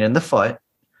 address pain in the foot.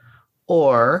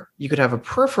 Or you could have a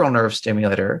peripheral nerve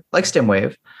stimulator like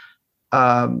StimWave.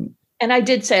 And I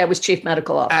did say I was chief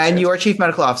medical officer. And you are chief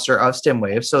medical officer of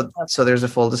StimWave. So there's a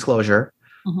full disclosure.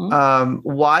 Mm-hmm.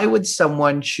 Why would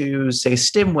someone choose, say,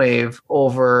 StimWave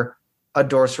over a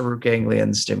dorsal root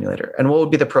ganglion stimulator? And what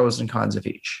would be the pros and cons of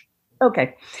each?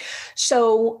 Okay.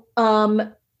 So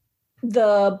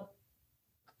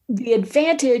the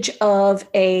advantage of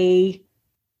a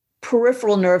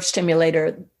peripheral nerve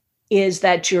stimulator is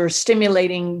that you're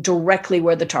stimulating directly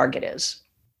where the target is.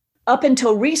 Up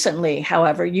until recently,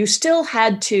 however, you still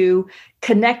had to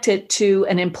connect it to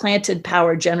an implanted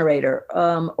power generator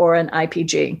or an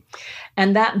IPG.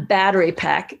 And that battery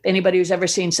pack, anybody who's ever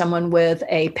seen someone with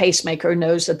a pacemaker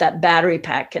knows that battery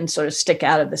pack can sort of stick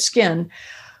out of the skin.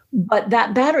 But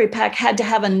that battery pack had to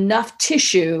have enough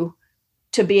tissue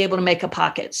to be able to make a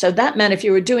pocket. So that meant if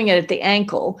you were doing it at the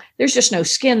ankle, there's just no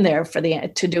skin there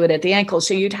to do it at the ankle.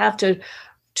 So you'd have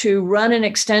to run an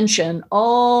extension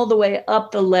all the way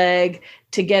up the leg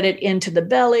to get it into the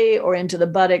belly or into the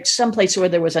buttocks, someplace where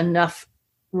there was enough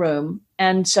room.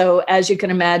 And so, as you can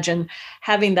imagine,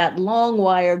 having that long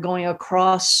wire going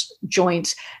across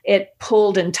joints, it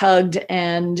pulled and tugged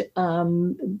and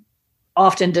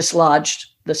often dislodged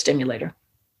the stimulator,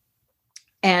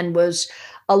 and was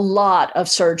a lot of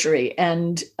surgery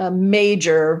and a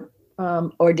major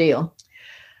ordeal.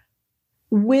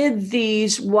 With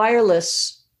these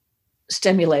wireless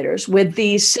stimulators, with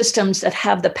these systems that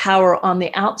have the power on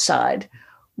the outside,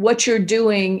 what you're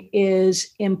doing is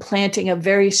implanting a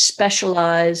very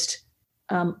specialized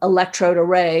electrode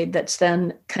array that's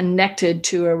then connected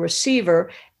to a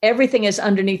receiver. Everything is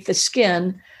underneath the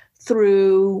skin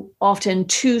through often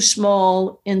 2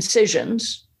 small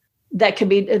incisions. That can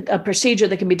be a procedure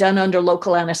that can be done under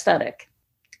local anesthetic.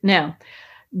 Now,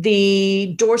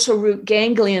 the dorsal root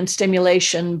ganglion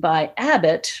stimulation by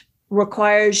Abbott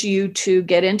requires you to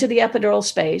get into the epidural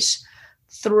space,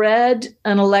 thread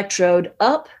an electrode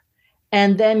up,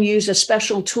 and then use a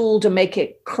special tool to make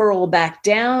it curl back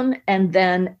down and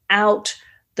then out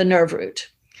the nerve root.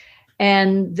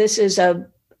 And this is a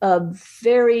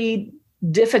very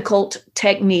difficult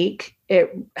technique.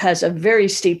 It has a very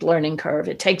steep learning curve.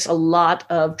 It takes a lot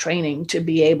of training to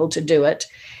be able to do it.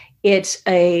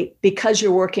 Because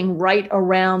you're working right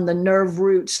around the nerve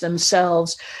roots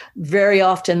themselves, very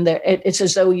often it's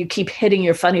as though you keep hitting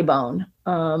your funny bone.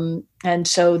 And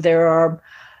so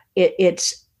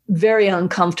it's very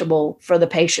uncomfortable for the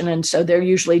patient. And so they're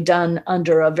usually done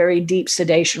under a very deep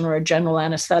sedation or a general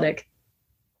anesthetic.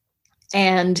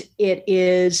 And it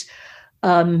is,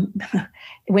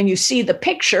 when you see the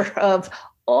picture of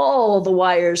all the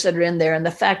wires that are in there and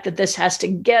the fact that this has to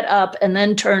get up and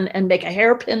then turn and make a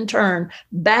hairpin turn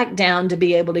back down to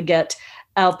be able to get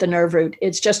out the nerve root,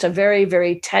 it's just a very,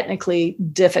 very technically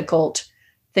difficult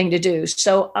thing to do.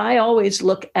 So I always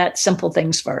look at simple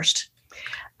things first.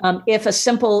 If a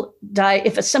simple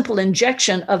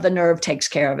injection of the nerve takes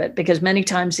care of it, because many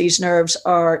times these nerves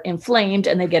are inflamed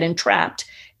and they get entrapped,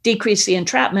 decrease the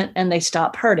entrapment and they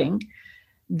stop hurting.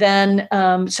 Then,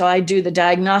 so I do the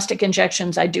diagnostic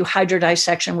injections. I do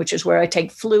hydrodissection, which is where I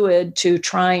take fluid to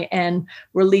try and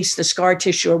release the scar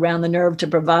tissue around the nerve to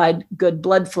provide good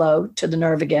blood flow to the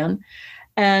nerve again.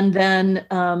 And then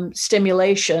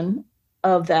stimulation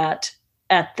of that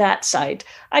at that site.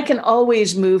 I can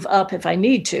always move up if I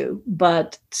need to,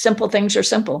 but simple things are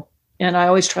simple. And I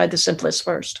always try the simplest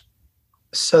first.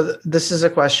 So this is a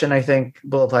question I think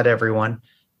will apply to everyone.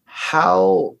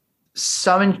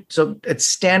 So it's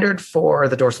standard for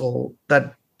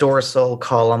that dorsal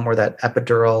column or that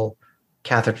epidural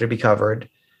catheter to be covered.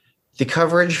 The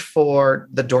coverage for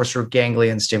the dorsal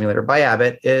ganglion stimulator by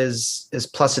Abbott is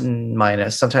plus and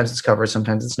minus. Sometimes it's covered,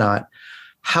 sometimes it's not.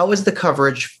 How is the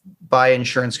coverage by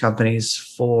insurance companies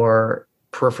for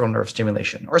peripheral nerve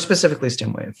stimulation, or specifically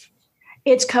StimWave?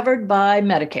 It's covered by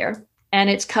Medicare. And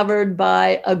it's covered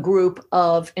by a group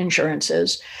of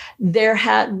insurances. There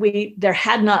had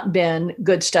not been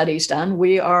good studies done.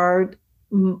 We are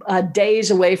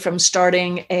days away from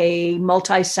starting a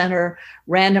multi-center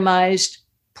randomized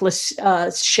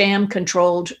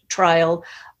sham-controlled trial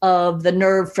of the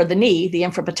nerve for the knee, the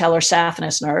infrapatellar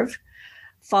saphenous nerve,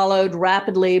 followed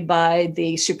rapidly by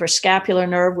the suprascapular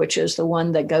nerve, which is the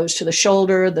one that goes to the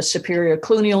shoulder, the superior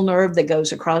cluneal nerve that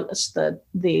goes across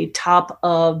the top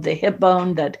of the hip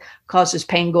bone that causes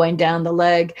pain going down the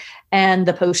leg, and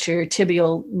the posterior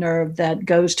tibial nerve that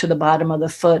goes to the bottom of the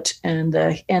foot and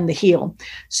the heel.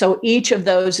 So each of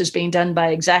those is being done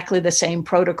by exactly the same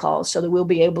protocol, so that we'll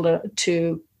be able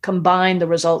to combine the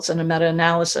results in a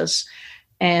meta-analysis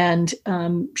and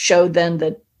show then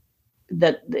that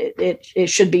it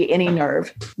should be any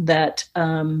nerve that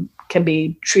can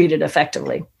be treated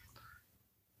effectively.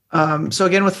 So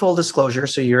again, with full disclosure,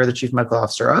 so you're the chief medical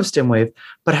officer of StimWave,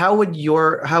 but how would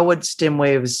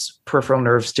StimWave's peripheral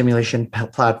nerve stimulation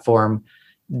platform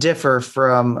differ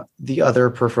from the other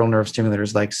peripheral nerve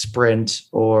stimulators like Sprint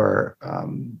or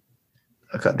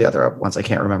the other ones I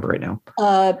can't remember right now?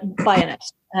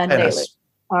 Bioness and Daily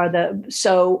are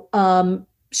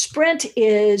Sprint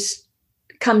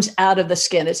comes out of the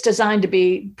skin. It's designed to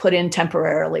be put in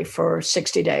temporarily for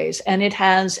 60 days, and it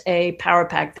has a power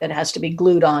pack that has to be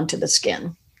glued onto the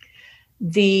skin.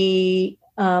 The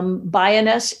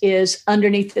Bioness is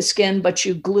underneath the skin, but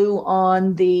you glue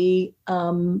on the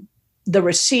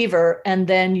receiver, and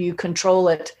then you control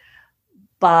it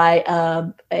by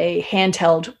a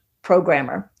handheld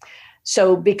programmer.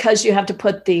 So because you have to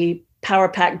put the power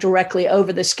pack directly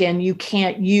over the skin, you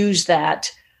can't use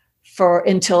that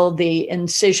until the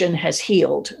incision has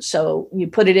healed. So you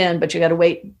put it in, but you got to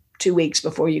wait 2 weeks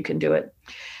before you can do it.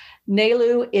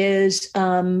 NALU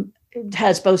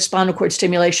has both spinal cord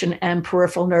stimulation and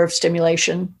peripheral nerve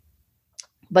stimulation,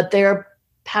 but their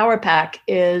power pack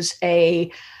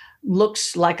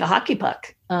looks like a hockey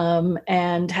puck,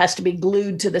 and has to be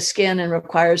glued to the skin and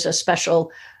requires a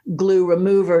special glue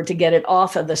remover to get it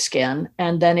off of the skin.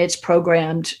 And then it's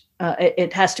programmed.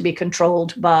 It has to be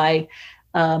controlled by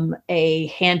a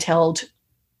handheld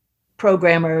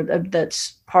programmer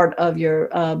that's part of your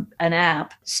an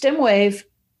app. StimWave,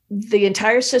 the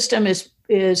entire system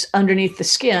is underneath the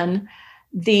skin.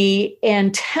 The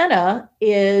antenna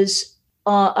is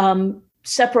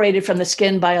separated from the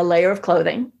skin by a layer of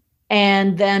clothing,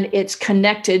 and then it's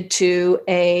connected to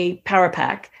a power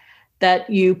pack that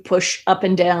you push up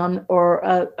and down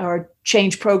or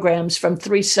change programs from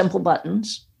 3 simple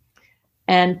buttons.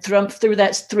 And through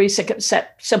that 3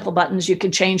 simple buttons, you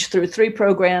can change through 3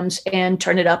 programs and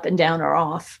turn it up and down or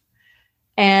off.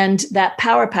 And that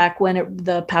power pack, when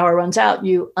the power runs out,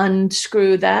 you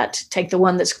unscrew that, take the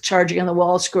one that's charging on the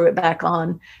wall, screw it back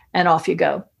on, and off you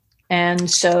go.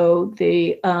 And so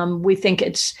we think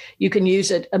you can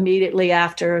use it immediately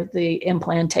after the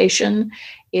implantation.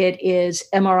 It is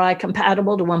MRI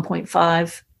compatible to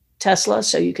 1.5 Tesla,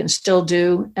 so you can still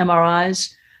do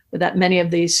MRIs. But that many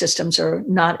of these systems are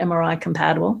not MRI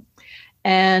compatible.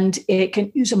 And it can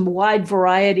use a wide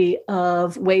variety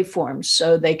of waveforms.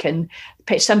 So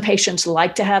some patients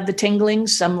like to have the tingling,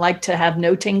 some like to have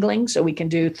no tingling. So we can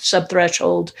do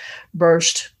subthreshold,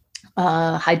 burst,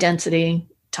 high density,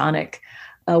 tonic,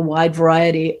 a wide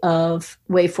variety of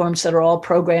waveforms that are all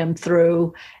programmed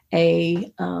through an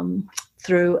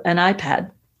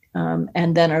iPad,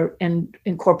 and then are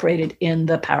incorporated in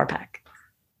the power pack.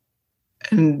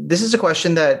 And this is a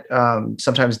question that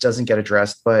sometimes doesn't get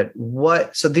addressed, but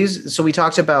so we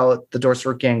talked about the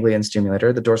dorsal root ganglion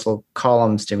stimulator, the dorsal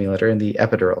column stimulator in the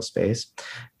epidural space,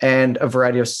 and a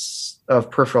variety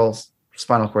of peripheral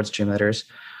spinal cord stimulators.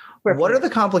 What are the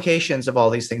complications of all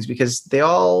these things? Because they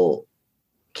all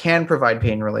can provide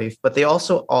pain relief, but they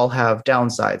also all have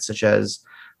downsides, such as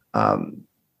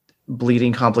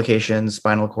bleeding complications,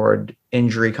 spinal cord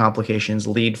injury complications,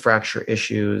 lead fracture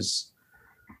issues.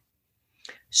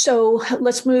 So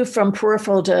let's move from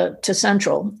peripheral to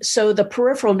central. So the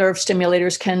peripheral nerve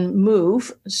stimulators can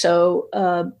move. So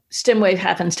StimWave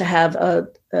happens to have a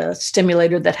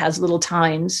stimulator that has little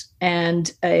tines,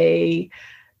 and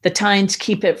the tines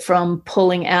keep it from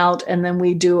pulling out, and then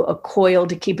we do a coil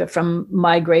to keep it from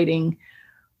migrating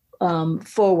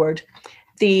forward.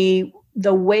 The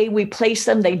way we place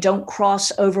them, they don't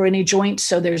cross over any joints,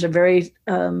 so there's a very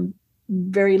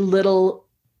little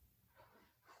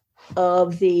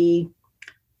of the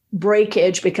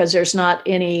breakage because there's not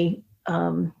any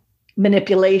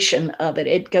manipulation of it.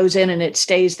 It goes in and it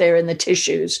stays there in the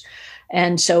tissues.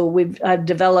 And so I've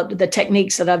developed the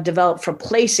techniques that I've developed for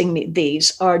placing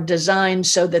these are designed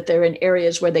so that they're in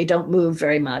areas where they don't move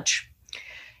very much.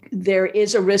 There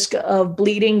is a risk of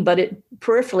bleeding, but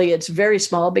peripherally it's very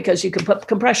small because you can put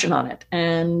compression on it.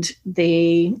 And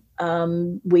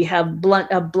we have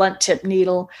a blunt tip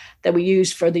needle that we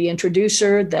use for the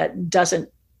introducer that doesn't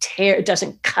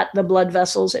cut the blood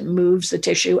vessels. It moves the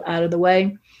tissue out of the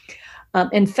way.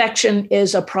 Infection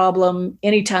is a problem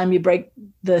anytime you break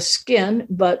the skin,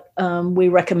 but we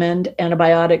recommend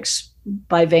antibiotics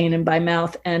by vein and by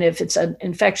mouth. And if it's an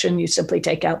infection, you simply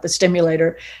take out the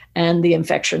stimulator and the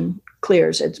infection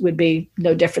clears. It would be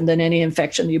no different than any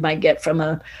infection you might get from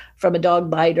a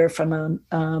dog bite or from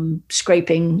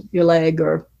scraping your leg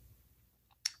or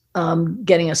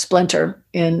getting a splinter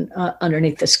in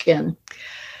underneath the skin.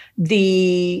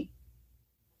 The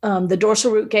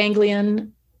dorsal root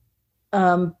ganglion,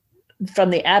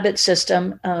 from the Abbott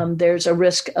system, there's a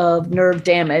risk of nerve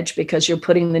damage because you're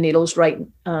putting the needles right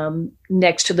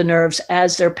next to the nerves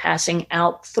as they're passing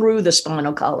out through the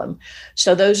spinal column.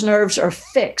 So those nerves are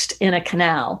fixed in a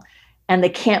canal and they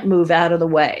can't move out of the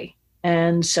way.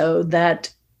 And so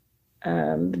that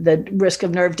the risk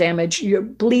of nerve damage, you're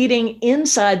bleeding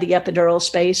inside the epidural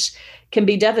space can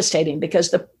be devastating because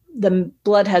the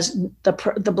blood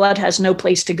has no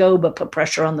place to go but put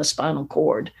pressure on the spinal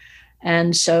cord.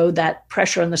 And so that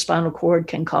pressure on the spinal cord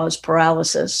can cause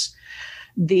paralysis.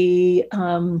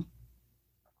 And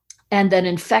then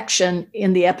infection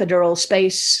in the epidural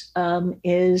space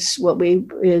is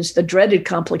the dreaded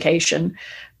complication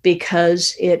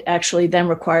because it actually then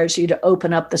requires you to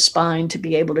open up the spine to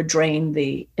be able to drain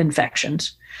the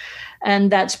infections.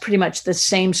 And that's pretty much the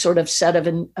same sort of set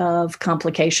of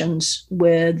complications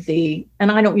with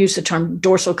and I don't use the term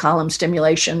dorsal column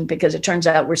stimulation because it turns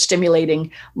out we're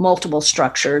stimulating multiple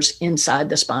structures inside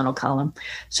the spinal column.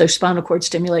 So spinal cord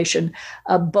stimulation,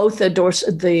 both the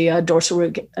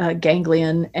dorsal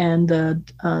ganglion and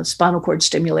the spinal cord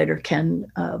stimulator can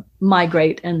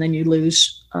migrate, and then you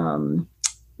lose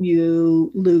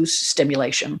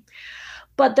stimulation.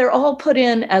 But they're all put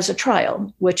in as a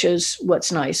trial, which is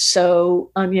what's nice.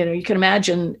 So, you can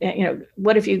imagine,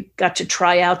 what if you got to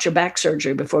try out your back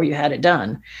surgery before you had it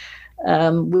done?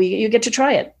 You get to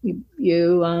try it.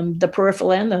 The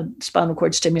peripheral and the spinal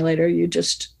cord stimulator,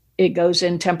 it goes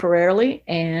in temporarily,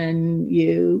 and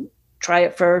you try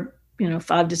it for,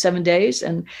 5 to 7 days.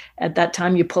 And at that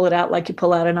time, you pull it out like you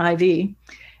pull out an IV.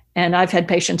 And I've had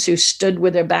patients who stood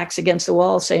with their backs against the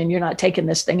wall saying, "You're not taking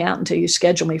this thing out until you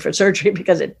schedule me for surgery,"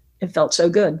 because it felt so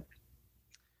good.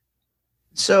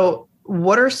 So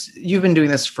you've been doing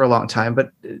this for a long time,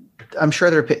 but I'm sure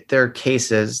there are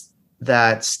cases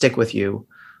that stick with you.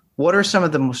 What are some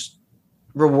of the most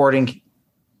rewarding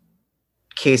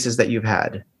cases that you've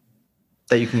had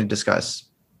that you can discuss?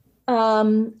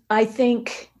 I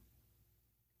think,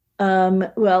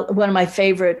 one of my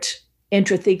favorite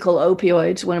intrathecal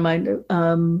opioids,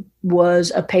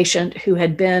 was a patient who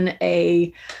had been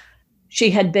a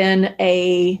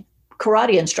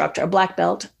karate instructor, a black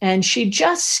belt, and she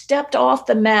just stepped off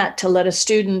the mat to let a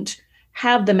student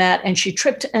have the mat, and she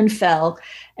tripped and fell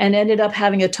and ended up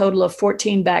having a total of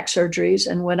 14 back surgeries.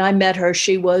 And when I met her,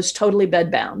 she was totally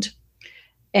bedbound.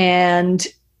 And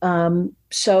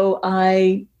so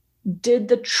I did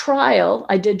the trial.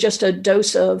 I did just a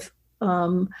dose of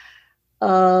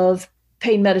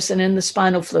pain medicine in the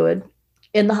spinal fluid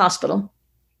in the hospital.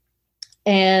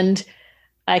 And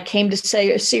I came to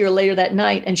see her later that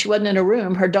night, and she wasn't in her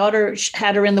room. Her daughter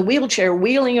had her in the wheelchair,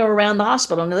 wheeling her around the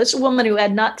hospital. Now, this is a woman who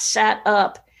had not sat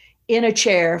up in a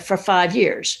chair for 5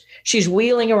 years. She's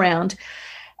wheeling around.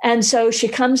 And so she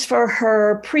comes for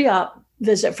her pre-op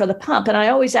visit for the pump. And I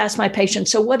always ask my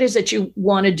patients, so what is it you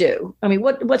want to do? I mean,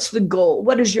 what's the goal?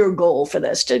 What is your goal for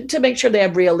this? To make sure they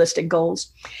have realistic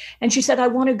goals. And she said, "I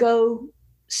want to go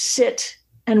sit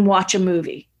and watch a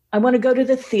movie. I want to go to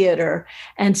the theater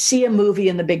and see a movie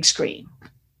in the big screen."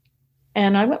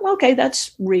 And I went, well, okay,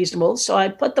 that's reasonable. So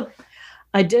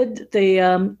I did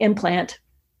the implant,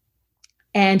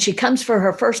 and she comes for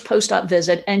her first post-op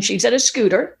visit, and she's at a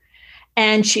scooter,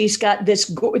 and she's got this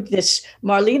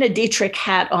Marlene Dietrich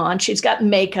hat on. She's got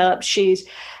makeup.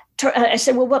 I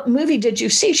said, "Well, what movie did you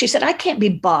see?" She said, "I can't be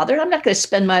bothered. I'm not going to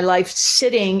spend my life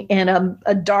sitting in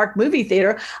a dark movie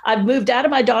theater. I've moved out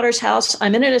of my daughter's house.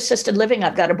 I'm in an assisted living.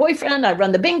 I've got a boyfriend. I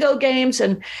run the bingo games."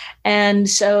 And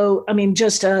so, I mean,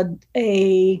 just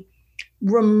a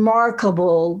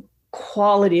remarkable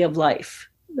quality of life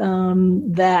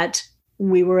that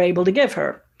we were able to give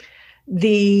her.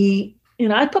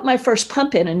 I put my first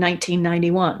pump in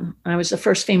 1991. I was the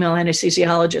first female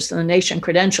anesthesiologist in the nation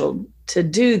credentialed to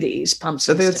do these pumps.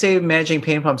 So they would say managing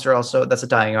pain pumps that's a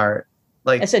dying art,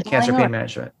 like cancer pain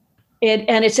management.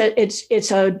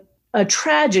 It's a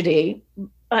tragedy.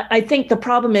 I think the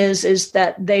problem is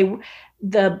that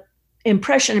the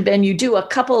impression had been you do a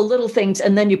couple of little things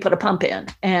and then you put a pump in,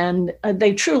 and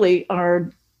they truly are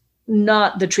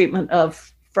not the treatment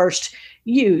of first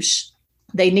use.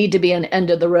 They need to be an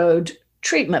end of the road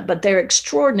treatment, but they're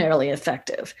extraordinarily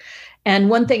effective.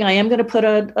 And one thing I am going to put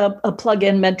a plug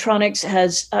in, Medtronics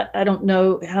has, I don't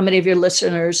know how many of your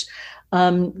listeners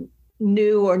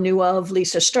knew of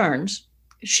Lisa Stearns.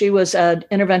 She was an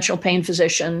interventional pain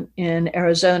physician in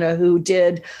Arizona who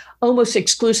did almost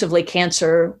exclusively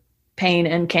cancer pain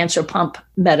and cancer pump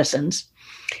medicines.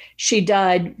 She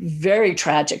died very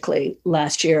tragically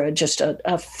last year, just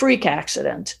a freak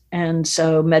accident. And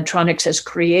so Medtronics has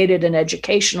created an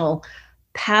educational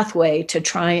pathway to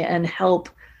try and help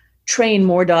train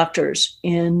more doctors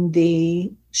in the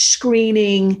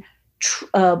screening,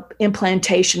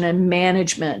 implantation, and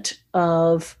management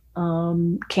of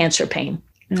cancer pain.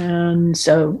 And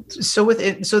so with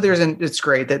it, it's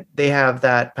great that they have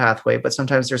that pathway, but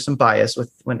sometimes there's some bias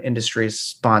when industry is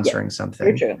sponsoring something.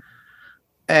 Very true.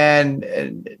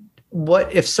 And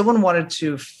what if someone wanted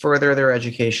to further their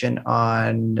education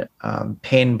on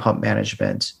pain pump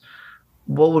management?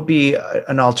 What would be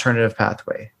an alternative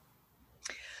pathway?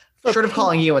 Short of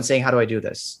calling you and saying, "How do I do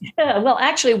this?" Yeah, well,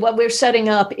 actually, what we're setting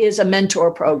up is a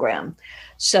mentor program.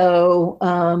 So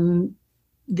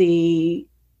the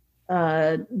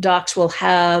docs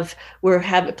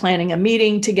we're planning a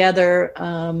meeting together,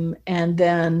 and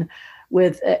then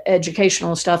with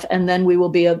educational stuff, and then we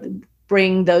will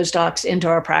bring those docs into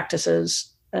our practices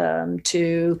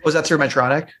to. Was that through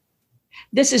Medtronic?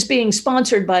 This is being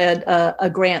sponsored by a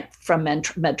grant from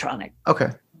Medtronic. Okay.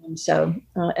 And so,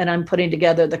 and I'm putting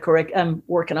together I'm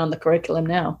working on the curriculum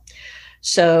now.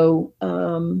 So,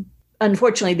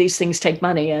 unfortunately, these things take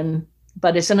money,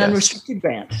 but it's an unrestricted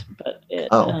grant. But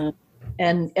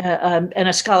and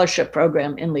a scholarship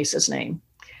program in Lisa's name.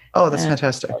 Oh, that's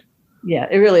fantastic. Yeah,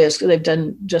 it really is. They've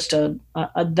done just that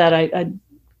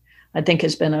I think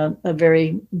has been a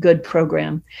very good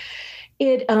program.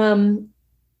 It's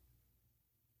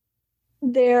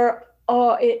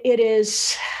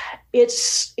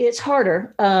harder.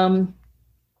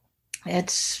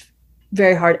 It's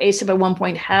very hard. ACEP at one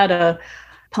point had a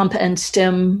pump and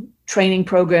stim training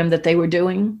program that they were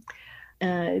doing.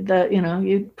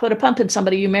 You put a pump in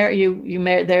somebody, you marry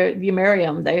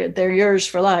them. They're yours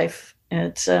for life.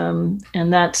 It's and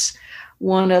that's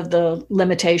one of the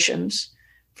limitations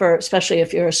especially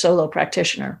if you're a solo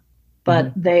practitioner.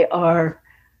 But they are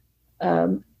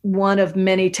one of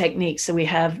many techniques that we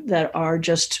have that are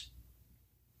just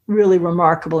really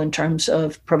remarkable in terms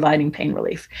of providing pain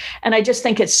relief. And I just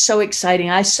think it's so exciting.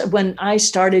 When I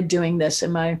started doing this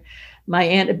in my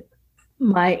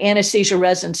anesthesia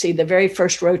residency, the very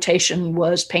first rotation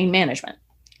was pain management.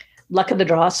 Luck of the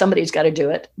draw, somebody's got to do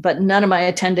it. But none of my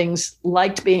attendings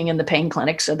liked being in the pain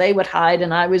clinic, so they would hide,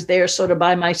 and I was there sort of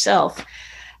by myself.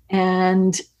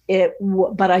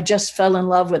 But I just fell in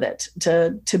love with it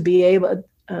to be able.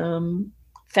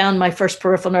 Found my first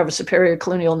peripheral nerve, superior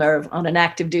columnar nerve, on an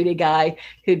active duty guy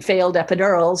who'd failed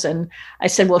epidurals. And I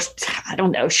said, well, I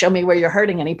don't know, show me where you're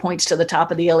hurting. And he points to the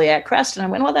top of the iliac crest. And I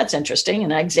went, well, that's interesting.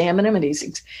 And I examined him, and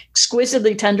he's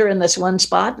exquisitely tender in this one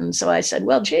spot. And so I said,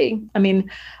 well, gee, I mean,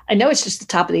 I know it's just the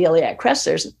top of the iliac crest.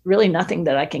 There's really nothing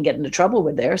that I can get into trouble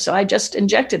with there. So I just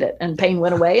injected it, and pain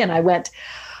went away. And I went,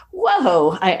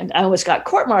 whoa, I almost got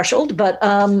court-martialed, but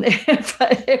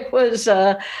it was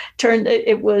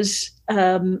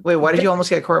wait, why did you almost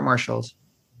get court-martialed?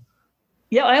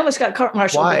 Yeah, I almost got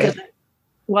court-martialed.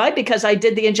 Why? Because I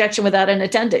did the injection without an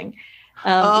attending.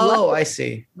 Luckily, I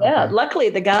see. Yeah, luckily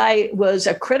the guy was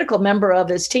a critical member of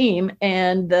his team,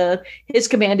 and his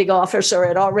commanding officer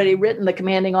had already written the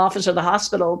commanding officer of the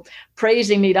hospital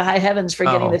praising me to high heavens for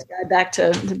getting this guy back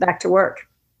to work.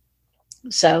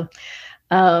 So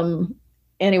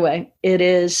anyway, it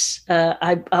is,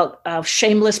 I'll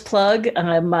shameless plug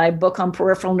my book on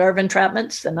peripheral nerve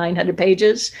entrapments, the 900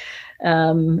 pages,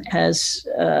 has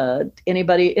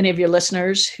any of your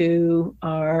listeners who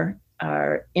are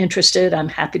interested, I'm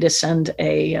happy to send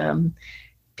a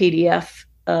PDF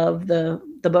of the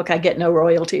book. I get no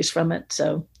royalties from it.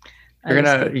 So you're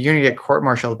gonna get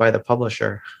court-martialed by the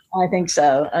publisher. I think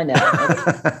so. I know.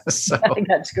 I think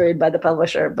got screwed by the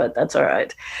publisher, but that's all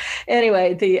right.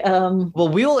 Anyway, well,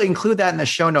 we will include that in the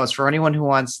show notes for anyone who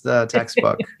wants the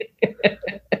textbook.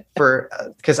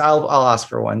 Because I'll ask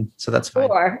for one, so that's fine.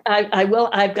 Or I will.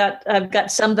 I've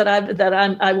got some that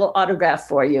I will autograph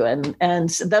for you, and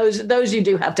those you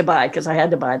do have to buy, because I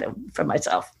had to buy them for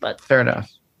myself. But fair enough.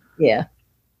 Yeah.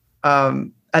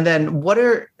 And then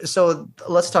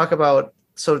let's talk about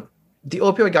the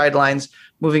opioid guidelines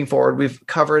moving forward. We've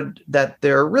covered that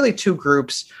there are really two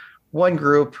groups. One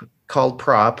group called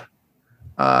PROP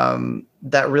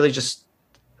that really just,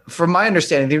 from my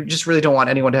understanding, they just really don't want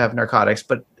anyone to have narcotics,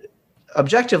 but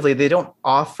objectively, they don't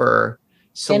offer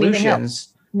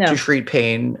solutions to treat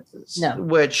pain,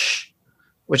 which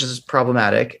is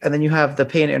problematic. And then you have the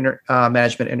Pain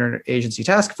Management Interagency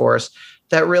Task Force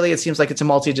that really, it seems like it's a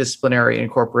multidisciplinary,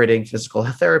 incorporating physical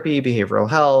therapy, behavioral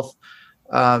health,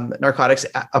 narcotics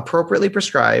appropriately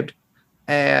prescribed.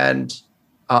 And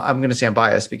I'm going to say I'm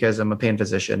biased because I'm a pain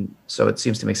physician, so it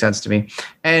seems to make sense to me,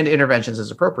 and interventions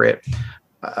as appropriate.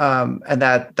 And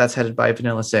that's headed by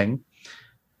Vanilla Singh.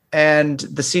 And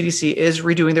the CDC is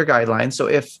redoing their guidelines. So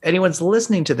if anyone's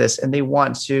listening to this and they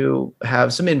want to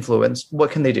have some influence, what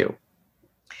can they do?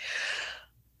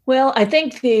 Well, I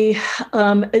think it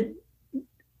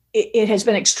has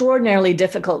been extraordinarily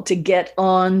difficult to get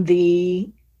on the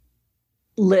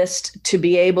list to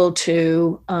be able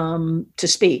to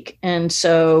speak. And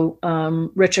so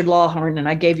Richard Lawhorn, and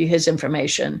I gave you his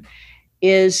information,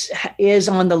 is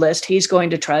on the list. He's going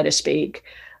to try to speak.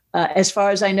 As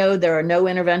far as I know, there are no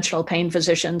interventional pain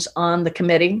physicians on the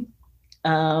committee.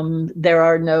 There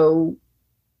are no,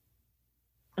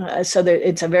 it's a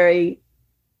very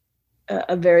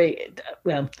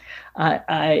well,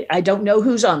 I don't know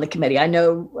who's on the committee. I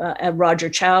know Roger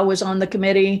Chow was on the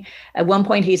committee. At one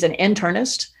point, he's an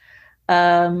internist.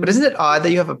 But isn't it odd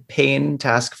that you have a pain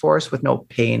task force with no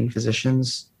pain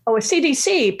physicians? Oh, a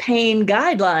CDC pain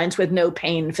guidelines with no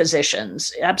pain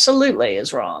physicians absolutely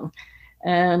is wrong.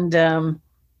 And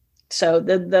So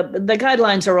the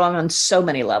guidelines are wrong on so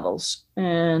many levels.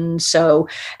 And so,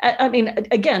 I mean,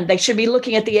 again, they should be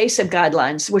looking at the ACIP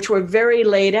guidelines, which were very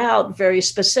laid out, very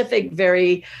specific,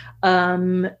 very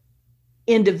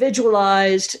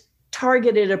individualized,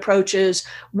 targeted approaches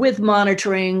with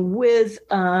monitoring, with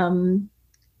the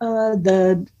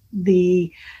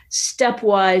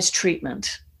stepwise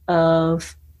treatment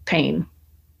of pain.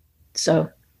 So,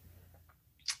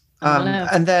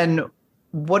 and then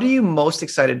what are you most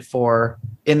excited for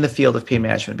in the field of pain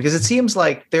management? Because it seems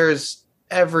like there's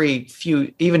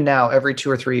even now, every 2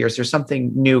 or 3 years, there's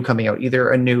something new coming out, either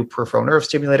a new peripheral nerve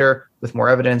stimulator with more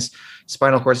evidence,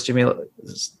 spinal cord stimulation,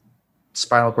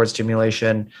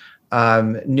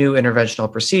 new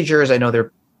interventional procedures. I know there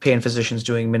are pain physicians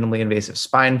doing minimally invasive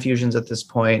spine fusions at this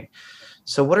point.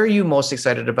 So what are you most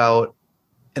excited about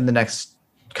in the next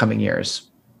coming years?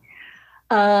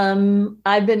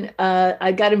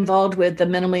 I got involved with the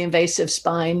minimally invasive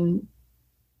spine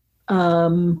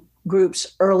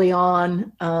groups early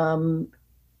on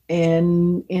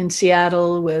in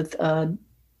Seattle with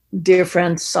dear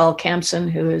friend Saul Campson,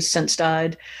 who has since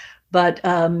died, but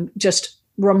just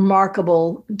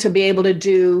remarkable to be able to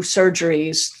do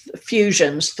surgeries,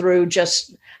 fusions through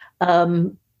just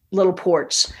little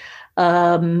ports.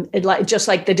 Just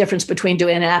like the difference between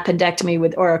doing an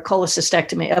appendectomy or a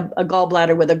cholecystectomy, a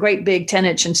gallbladder with a great big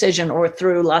 10-inch incision or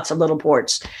through lots of little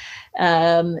ports.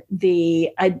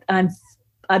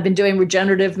 I've been doing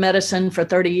regenerative medicine for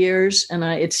 30 years, and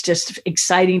it's just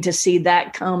exciting to see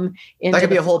that come into. That could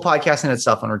be a whole podcast in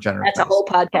itself on regenerative. That's a whole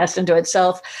podcast into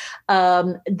itself.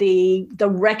 The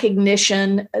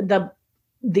recognition, the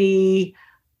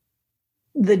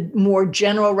more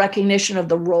general recognition of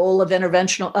the role of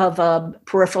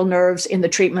peripheral nerves in the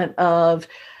treatment of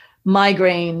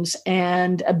migraines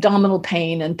and abdominal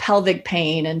pain and pelvic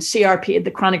pain and CRP, the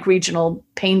chronic regional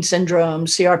pain syndrome,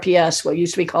 CRPS, what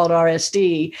used to be called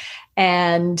RSD,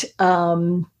 and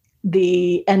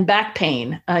back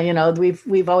pain.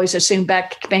 We've always assumed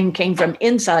back pain came from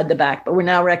inside the back, but we're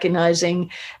now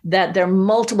recognizing that there are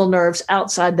multiple nerves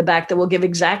outside the back that will give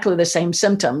exactly the same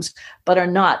symptoms, but are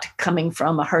not coming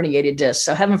from a herniated disc.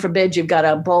 So heaven forbid you've got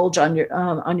a bulge on your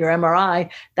MRI,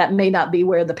 that may not be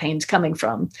where the pain's coming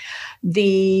from.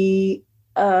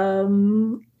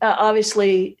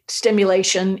 Obviously,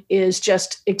 stimulation is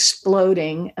just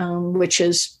exploding, which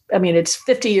is, it's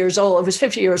 50 years old. It was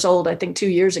 50 years old, I think, 2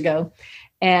 years ago.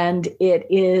 And it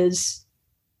is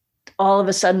all of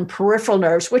a sudden peripheral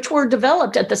nerves, which were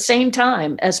developed at the same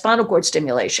time as spinal cord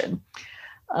stimulation.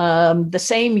 The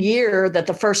same year that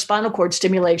the first spinal cord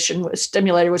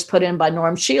stimulator was put in by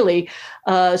Norm Shealy,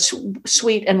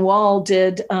 Sweet and Wall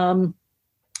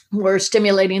were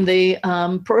stimulating the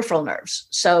peripheral nerves.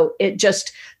 So it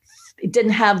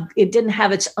didn't have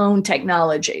its own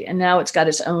technology, and now it's got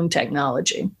its own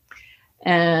technology.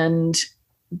 And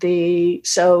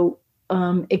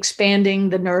expanding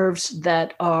the nerves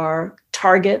that are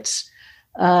targets.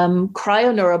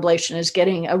 Cryoneuroablation is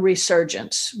getting a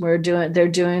resurgence. We're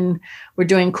doing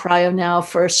cryo now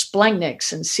for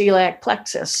splanchnics and celiac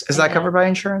plexus. Is that covered by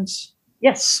insurance?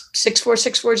 Yes,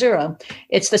 64640.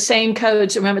 It's the same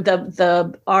codes. Remember,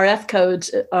 the RF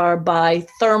codes are by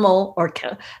thermal, or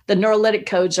the neurolytic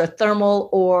codes are thermal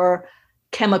or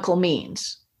chemical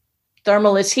means.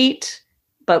 Thermal is heat,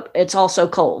 but it's also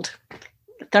cold.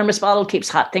 The thermos bottle keeps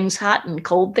hot things hot and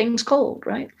cold things cold,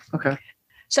 right? Okay.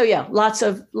 So yeah, lots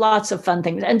of fun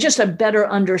things, and just a better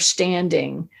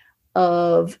understanding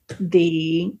of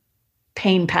the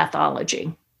pain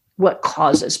pathology, what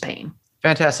causes pain.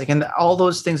 Fantastic. And all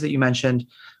those things that you mentioned,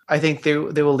 I think they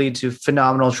will lead to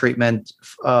phenomenal treatment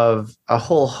of a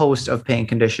whole host of pain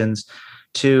conditions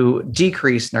to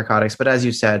decrease narcotics. But as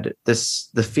you said,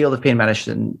 the field of pain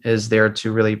medicine is there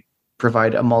to really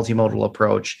provide a multimodal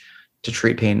approach to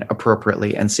treat pain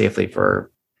appropriately and safely for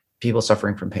people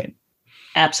suffering from pain.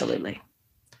 Absolutely.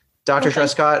 Dr.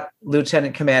 Trescot,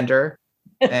 Lieutenant Commander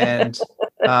and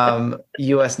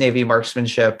U.S. Navy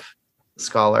marksmanship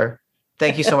scholar.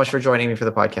 Thank you so much for joining me for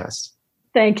the podcast.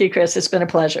 Thank you, Chris. It's been a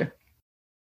pleasure.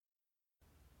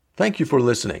 Thank you for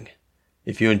listening.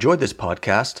 If you enjoyed this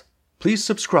podcast, please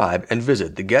subscribe and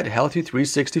visit the Get Healthy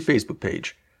 360 Facebook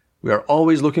page. We are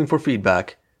always looking for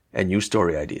feedback and new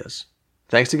story ideas.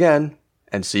 Thanks again,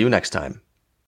 and see you next time.